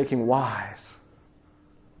 Making wise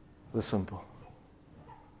the simple.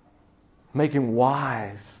 Making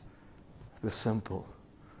wise the simple.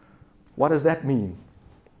 What does that mean?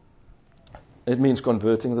 It means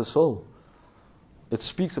converting the soul. It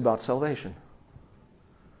speaks about salvation.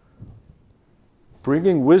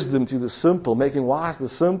 Bringing wisdom to the simple, making wise the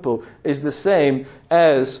simple, is the same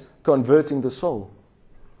as converting the soul.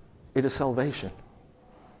 It is salvation.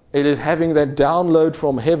 It is having that download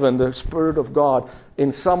from heaven, the Spirit of God,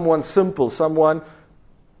 in someone simple, someone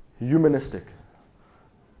humanistic.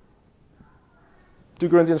 2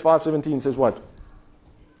 Corinthians 5:17 says what?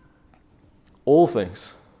 All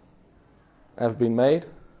things have been made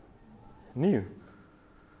new.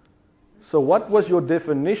 So what was your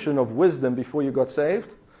definition of wisdom before you got saved?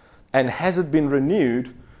 And has it been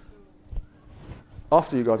renewed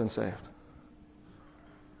after you got saved?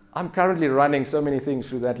 I'm currently running so many things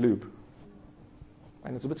through that loop.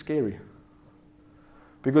 And it's a bit scary.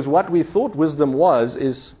 Because what we thought wisdom was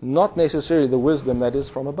is not necessarily the wisdom that is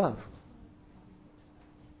from above.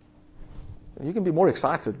 You can be more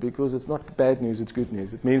excited because it's not bad news, it's good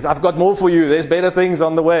news. It means I've got more for you. There's better things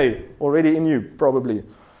on the way, already in you, probably.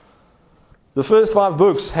 The first 5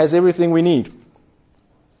 books has everything we need,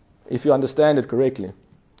 if you understand it correctly.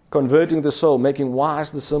 Converting the soul, making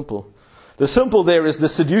wise the simple. The simple there is the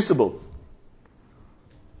seducible.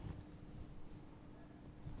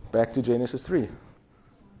 Back to Genesis 3.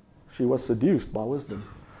 She was seduced by wisdom.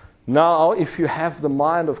 Now, if you have the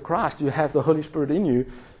mind of Christ, you have the Holy Spirit in you,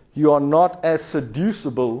 you are not as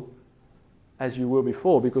seducible as you were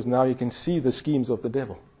before, because now you can see the schemes of the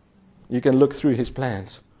devil. You can look through his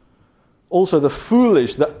plans. Also the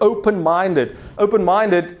foolish, the open-minded.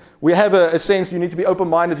 Open-minded, we have a sense you need to be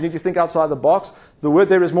open-minded, you need to think outside the box. The word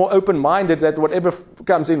there is more open-minded, that whatever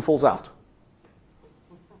comes in falls out.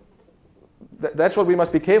 That's what we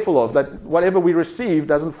must be careful of, that whatever we receive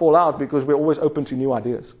doesn't fall out, because we're always open to new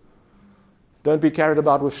ideas. Don't be carried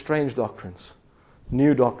about with strange doctrines,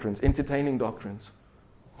 new doctrines, entertaining doctrines.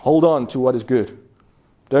 Hold on to what is good.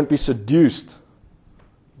 Don't be seduced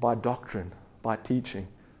by doctrine, by teaching.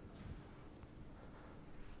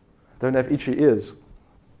 Don't have itchy ears.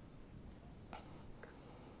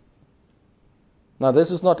 Now, this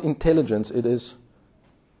is not intelligence. It is,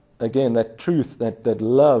 again, that truth, that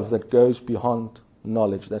love that goes beyond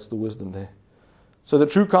knowledge. That's the wisdom there. So the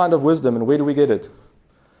true kind of wisdom, and where do we get it?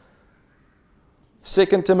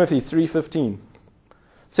 2 Timothy 3:15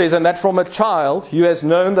 says, and that from a child you has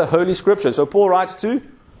known the Holy Scriptures. So Paul writes to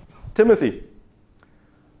Timothy.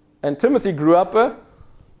 And Timothy grew up a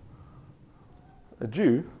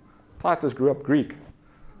Jew. Titus grew up Greek.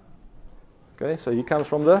 Okay, so he comes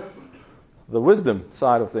from the wisdom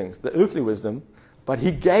side of things, the earthly wisdom, but he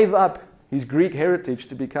gave up his Greek heritage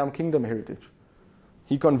to become kingdom heritage.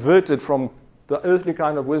 He converted from the earthly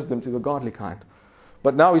kind of wisdom to the godly kind.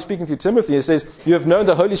 But now he's speaking to Timothy. He says, you have known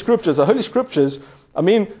the Holy Scriptures. The Holy Scriptures,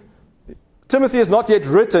 Timothy is not yet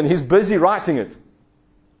written. He's busy writing it.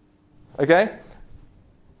 Okay?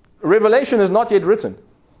 Revelation is not yet written.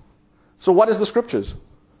 So what is the Scriptures?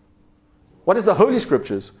 What is the Holy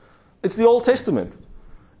Scriptures? It's the Old Testament.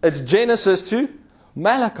 It's Genesis to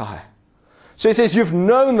Malachi. So he says, you've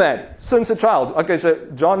known that since a child. Okay, so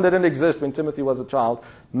John didn't exist when Timothy was a child.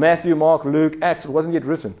 Matthew, Mark, Luke, Acts, it wasn't yet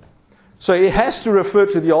written. So he has to refer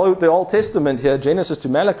to the Old Testament here, Genesis to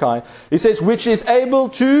Malachi. He says, which is able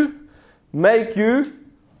to make you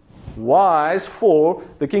wise for,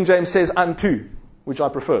 the King James says unto, which I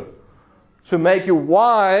prefer. To make you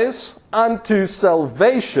wise unto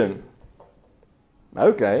salvation.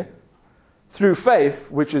 Okay. Through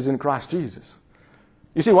faith, which is in Christ Jesus.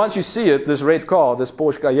 You see, once you see it, this red car, this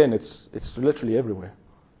Porsche Cayenne, it's literally everywhere.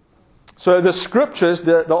 So the Scriptures,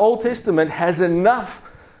 the Old Testament has enough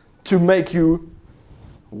to make you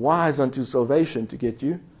wise unto salvation, to get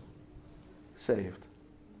you saved.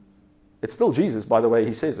 It's still Jesus, by the way,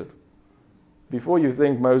 he says it. Before you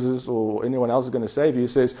think Moses or anyone else is going to save you, he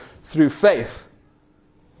says, through faith,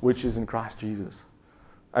 which is in Christ Jesus.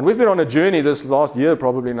 And we've been on a journey this last year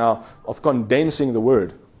probably now of condensing the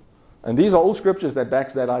word. And these are all scriptures that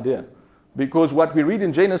backs that idea. Because what we read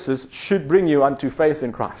in Genesis should bring you unto faith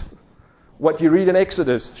in Christ. What you read in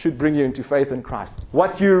Exodus should bring you into faith in Christ.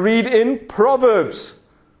 What you read in Proverbs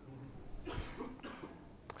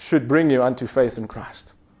should bring you unto faith in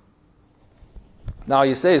Christ. Now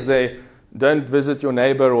he says there, don't visit your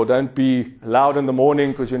neighbor or don't be loud in the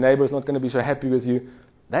morning because your neighbor is not going to be so happy with you.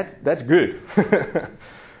 That's good.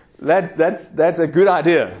 That's a good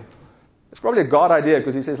idea. It's probably a God idea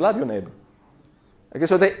because he says love your neighbor. Okay,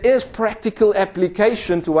 so there is practical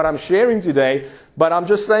application to what I'm sharing today, but I'm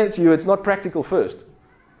just saying to you it's not practical first.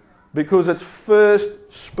 Because it's first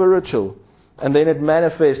spiritual and then it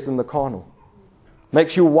manifests in the carnal.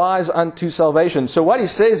 Makes you wise unto salvation. So what he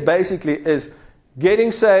says basically is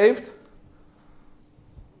getting saved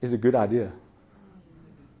is a good idea.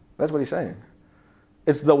 That's what he's saying.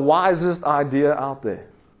 It's the wisest idea out there,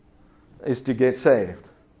 is to get saved.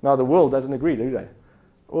 Now the world doesn't agree, do they?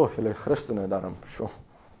 Oh, hulle Christene daarom. Sure.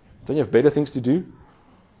 Don't you have better things to do?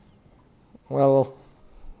 Well,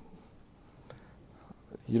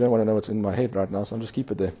 you don't want to know what's in my head right now, so I'll just keep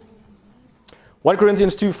it there. 1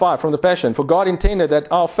 Corinthians 2:5 from the Passion. For God intended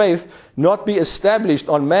that our faith not be established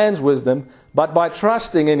on man's wisdom, but by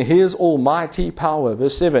trusting in His almighty power.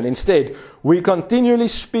 Verse 7. Instead, we continually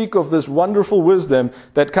speak of this wonderful wisdom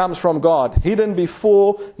that comes from God, hidden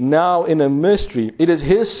before now in a mystery. It is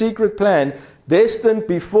His secret plan, destined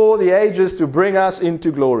before the ages to bring us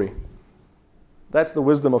into glory. That's the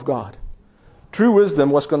wisdom of God. True wisdom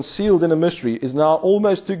was concealed in a mystery, is now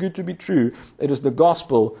almost too good to be true. It is the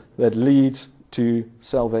gospel that leads to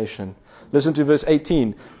salvation. Listen to verse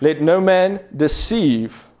 18. Let no man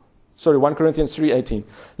deceive. 1 Corinthians 3:18.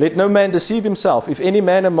 Let no man deceive himself. If any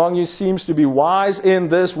man among you seems to be wise in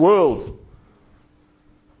this world,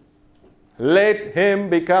 let him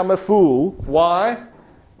become a fool. Why?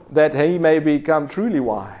 That he may become truly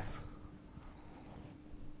wise.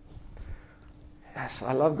 Yes,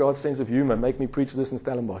 I love God's sense of humor. Make me preach this in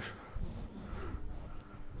Stellenbosch.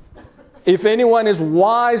 If anyone is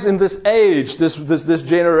wise in this age, this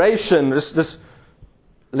generation,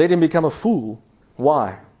 let him become a fool.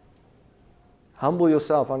 Why? Humble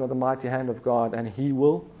yourself under the mighty hand of God, and He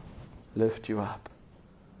will lift you up.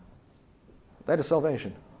 That is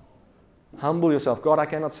salvation. Humble yourself. God, I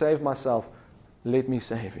cannot save myself. Let me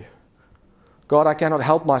save you. God, I cannot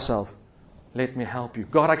help myself. Let me help you.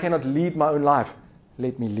 God, I cannot lead my own life.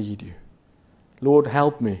 Let me lead you. Lord,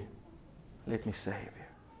 help me. Let me save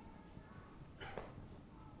you.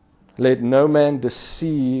 Let no man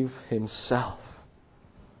deceive himself.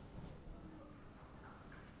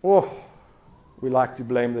 Oh, we like to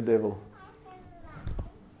blame the devil.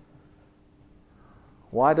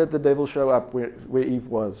 Why did the devil show up where Eve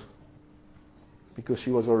was? Because she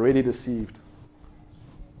was already deceived.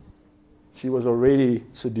 She was already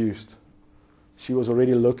seduced. She was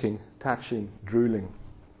already looking, touching, drooling.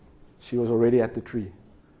 She was already at the tree.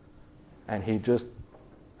 And he just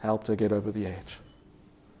helped her get over the edge.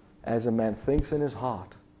 As a man thinks in his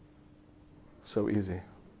heart, so is he.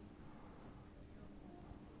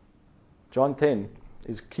 John 10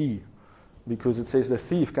 is key because it says the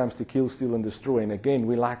thief comes to kill, steal, and destroy. And again,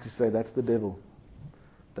 we like to say that's the devil.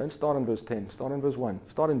 Don't start in verse 10. Start in verse 1.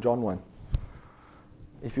 Start in John 1.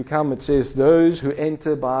 If you come, it says, those who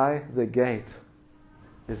enter by the gate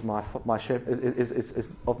is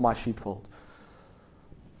of my sheepfold.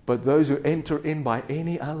 But those who enter in by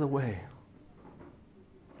any other way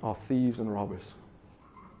are thieves and robbers.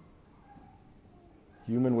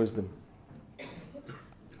 Human wisdom,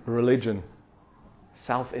 religion,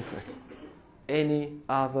 self-effort, any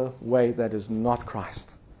other way that is not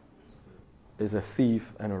Christ is a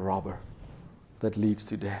thief and a robber that leads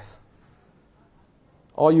to death.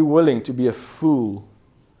 Are you willing to be a fool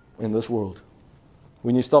in this world?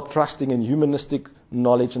 When you stop trusting in humanistic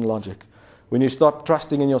knowledge and logic, when you stop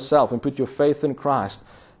trusting in yourself and put your faith in Christ,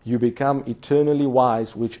 you become eternally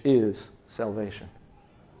wise, which is salvation.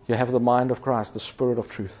 You have the mind of Christ, the Spirit of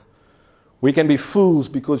truth. We can be fools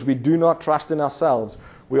because we do not trust in ourselves.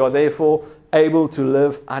 We are therefore able to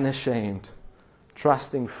live unashamed,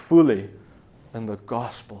 trusting fully in the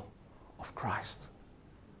gospel of Christ.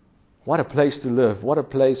 What a place to live. What a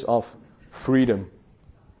place of freedom.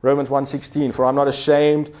 Romans 1:16, for I'm not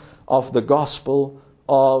ashamed of the gospel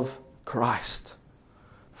of Christ.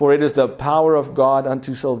 For it is the power of God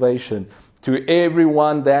unto salvation to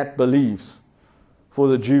everyone that believes, for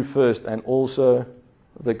the Jew first and also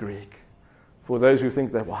the Greek. For those who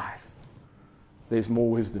think they're wise, there's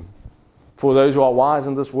more wisdom. For those who are wise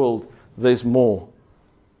in this world, there's more.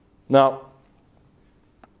 Now,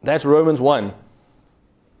 that's Romans 1.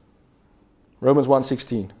 Romans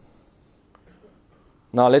 1:16.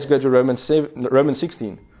 Now let's go to Romans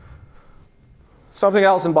 16. Something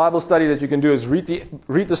else in Bible study that you can do is read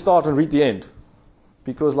the start and read the end.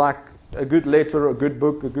 Because like a good letter, a good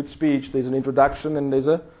book, a good speech, there's an introduction and there's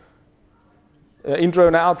an intro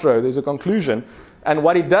and outro. There's a conclusion. And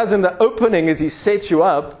what he does in the opening is he sets you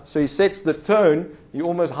up. So he sets the tone. He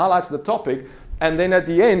almost highlights the topic. And then at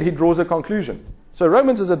the end, he draws a conclusion. So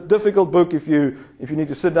Romans is a difficult book if you need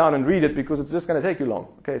to sit down and read it, because it's just going to take you long.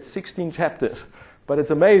 Okay, it's 16 chapters. But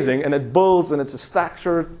it's amazing, and it builds, and it's a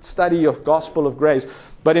structured study of gospel of grace.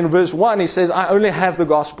 But in verse 1, he says, I only have the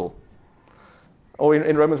gospel. Or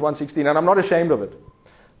in Romans 1:16, and I'm not ashamed of it.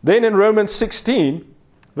 Then in Romans 16,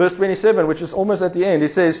 verse 27, which is almost at the end, he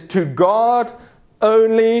says, to God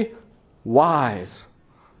only wise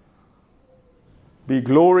be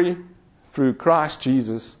glory through Christ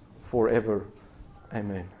Jesus forever.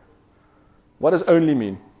 Amen. What does only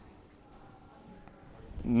mean?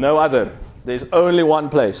 No other. There's only one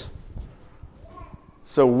place.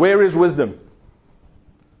 So where is wisdom?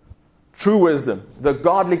 True wisdom. The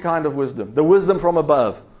godly kind of wisdom. The wisdom from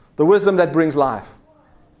above. The wisdom that brings life.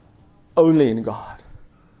 Only in God.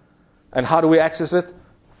 And how do we access it?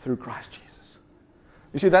 Through Christ Jesus.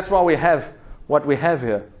 You see, that's why we have what we have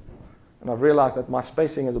here. And I've realized that my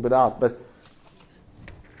spacing is a bit out, but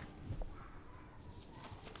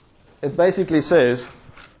it basically says,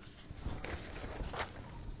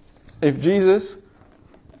 if Jesus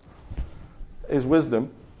is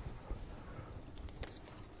wisdom,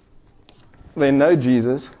 then know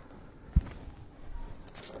Jesus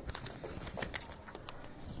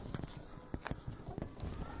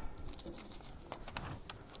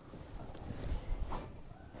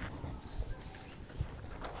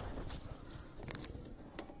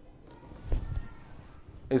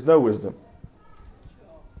is no wisdom.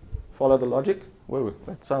 Follow the logic? Whoa,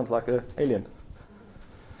 that sounds like an alien.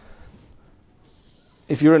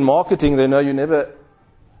 If you're in marketing, they know you never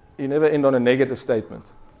end on a negative statement.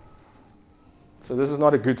 So this is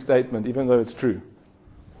not a good statement, even though it's true.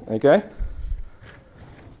 Okay?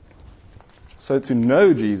 So to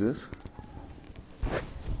know Jesus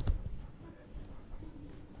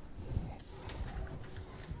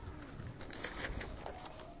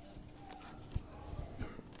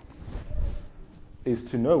is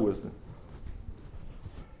to know wisdom.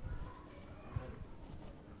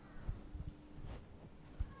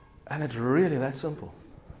 And it's really that simple.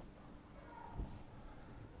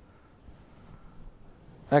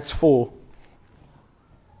 Acts 4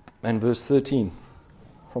 and verse 13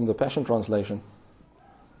 from the Passion Translation.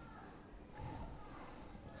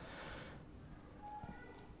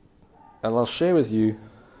 And I'll share with you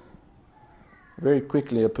very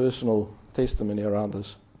quickly a personal testimony around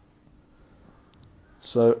this.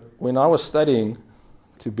 So when I was studying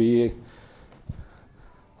to be,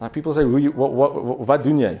 like people say, what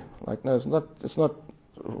doen jy? Like, no, it's not,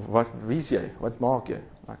 what wie jy? What maak jy?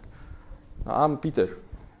 Like, now I'm Peter,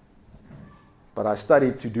 but I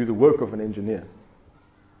studied to do the work of an engineer.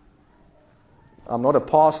 I'm not a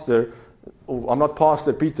pastor, I'm not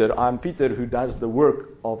Pastor Peter, I'm Peter who does the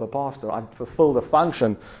work of a pastor. I fulfill the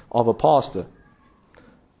function of a pastor.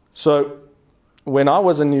 So when I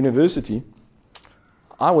was in university,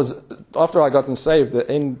 after I got saved,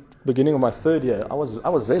 the beginning of my third year, I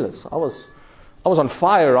was zealous. I was on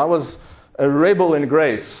fire. I was a rebel in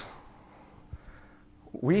grace.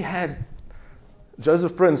 We had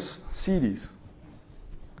Joseph Prince CDs.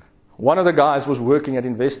 One of the guys was working at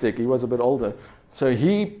Investec. He was a bit older. So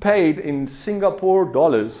he paid in Singapore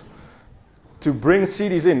dollars to bring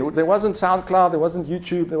CDs in. There wasn't SoundCloud, there wasn't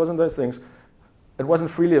YouTube, there wasn't those things. It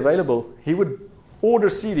wasn't freely available. He would order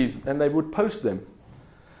CDs and they would post them.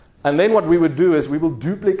 And then what we would do is we will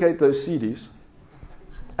duplicate those CDs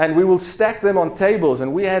and we will stack them on tables.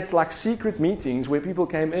 And we had like secret meetings where people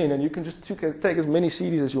came in and you can just take as many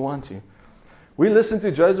CDs as you want to. We listened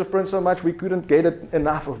to Joseph Prince so much we couldn't get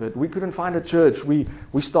enough of it. We couldn't find a church. We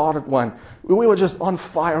started one. We were just on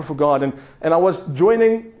fire for God. And I was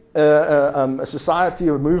joining a society,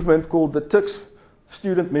 a movement called the TICS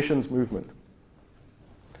Student Missions Movement.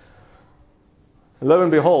 Lo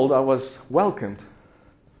and behold, I was welcomed,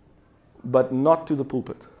 but not to the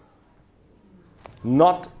pulpit.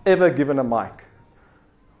 Not ever given a mic.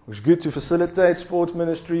 It was good to facilitate sports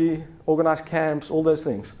ministry, organize camps, all those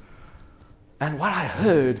things. And what I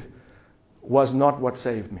heard was not what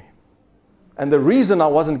saved me. And the reason I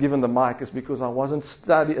wasn't given the mic is because I wasn't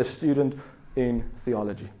a student in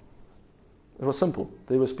theology. It was simple.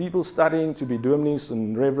 There was people studying to be dominis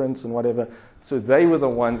and reverends and whatever, so they were the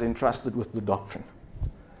ones entrusted with the doctrine.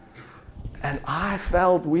 And I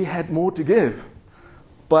felt we had more to give.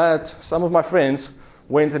 But some of my friends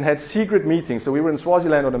went and had secret meetings. So we were in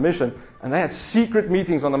Swaziland on a mission, and they had secret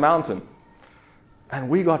meetings on the mountain. And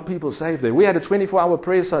we got people saved there. We had a 24-hour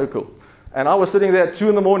prayer circle. And I was sitting there at 2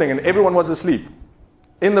 a.m, and everyone was asleep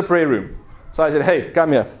in the prayer room. So I said, hey,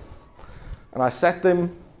 come here. And I sat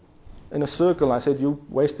them in a circle. And I said, you're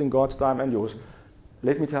wasting God's time and yours.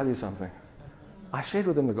 Let me tell you something. I shared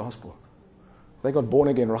with them the gospel. They got born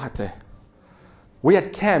again right there. We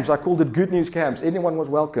had camps. I called it Good News Camps. Anyone was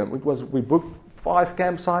welcome. We booked 5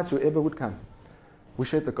 campsites, whoever would come. We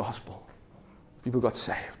shared the gospel. People got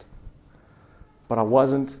saved. But I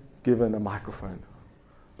wasn't given a microphone.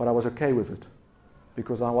 But I was okay with it.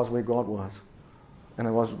 Because I was where God was. And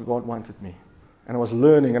I was where God wanted me. And I was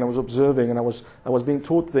learning and I was observing and I was being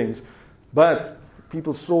taught things. But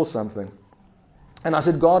people saw something. And I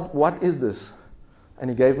said, God, what is this? And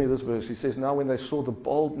He gave me this verse. He says, now when they saw the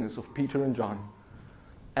boldness of Peter and John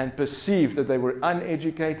and perceived that they were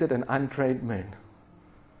uneducated and untrained men.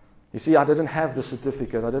 You see, I didn't have the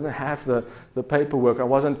certificate. I didn't have the paperwork. I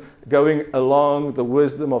wasn't going along the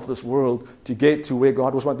wisdom of this world to get to where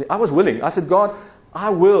God was wanting me. I was willing. I said, God, I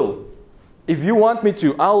will. If you want me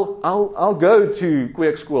to, I'll go to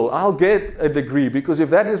Kweek School. I'll get a degree, because if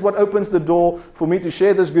that is what opens the door for me to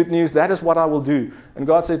share this good news, that is what I will do. And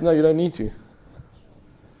God says, no, you don't need to.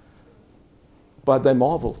 But they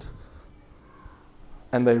marveled.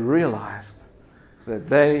 And they realized that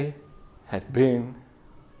they had been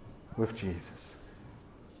with Jesus.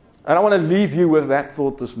 And I want to leave you with that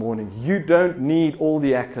thought this morning. You don't need all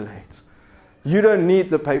the accolades. You don't need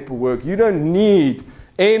the paperwork. You don't need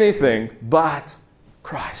anything but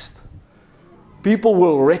Christ. People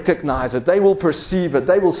will recognize it. They will perceive it.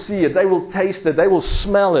 They will see it. They will taste it. They will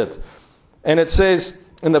smell it. And it says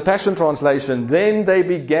in the Passion Translation, then they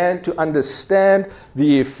began to understand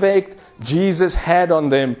the effect Jesus had on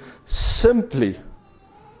them simply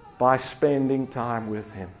by spending time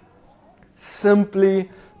with Him.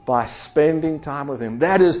 Simply by spending time with Him.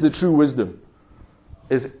 That is the true wisdom.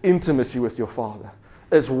 Is intimacy with your Father.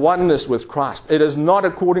 It's oneness with Christ. It is not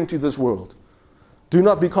according to this world. Do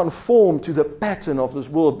not be conformed to the pattern of this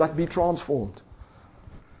world, but be transformed.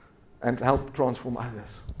 And help transform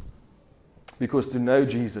others. Because to know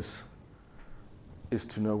Jesus is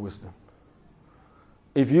to know wisdom.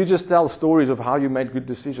 If you just tell stories of how you made good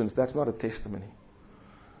decisions, that's not a testimony.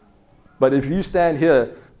 But if you stand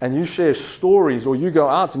here and you share stories, or you go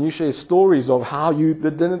out and you share stories of how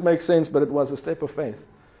that didn't make sense, but it was a step of faith.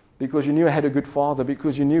 Because you knew you had a good Father,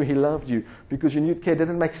 because you knew He loved you, because you knew it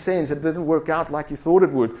didn't make sense, it didn't work out like you thought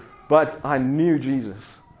it would, but I knew Jesus.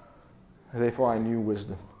 Therefore I knew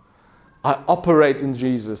wisdom. I operate in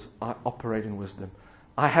Jesus, I operate in wisdom.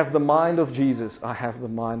 I have the mind of Jesus, I have the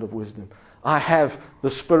mind of wisdom. I have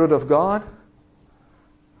the Spirit of God,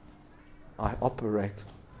 I operate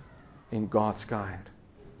in God's kind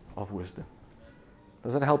of wisdom.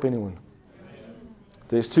 Does that help anyone?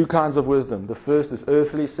 There's 2 kinds of wisdom. The first is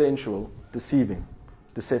earthly, sensual, deceiving,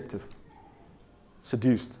 deceptive,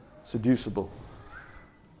 seduced, seducible.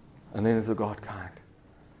 And then there's the God kind,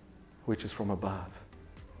 which is from above,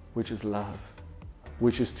 which is love,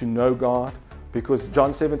 which is to know God. Because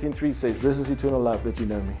John 17:3 says, this is eternal love, that you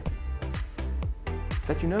know me.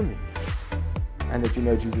 That you know me. And that you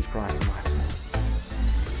know Jesus Christ whom I have sent.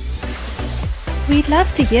 We'd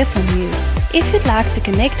love to hear from you. If you'd like to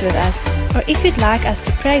connect with us, or if you'd like us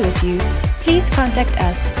to pray with you, please contact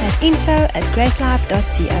us at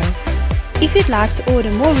info@gracelife.co. If you'd like to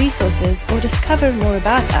order more resources or discover more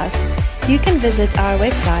about us, you can visit our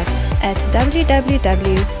website at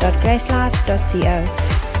www.gracelife.co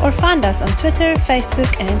or find us on Twitter,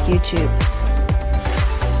 Facebook and YouTube.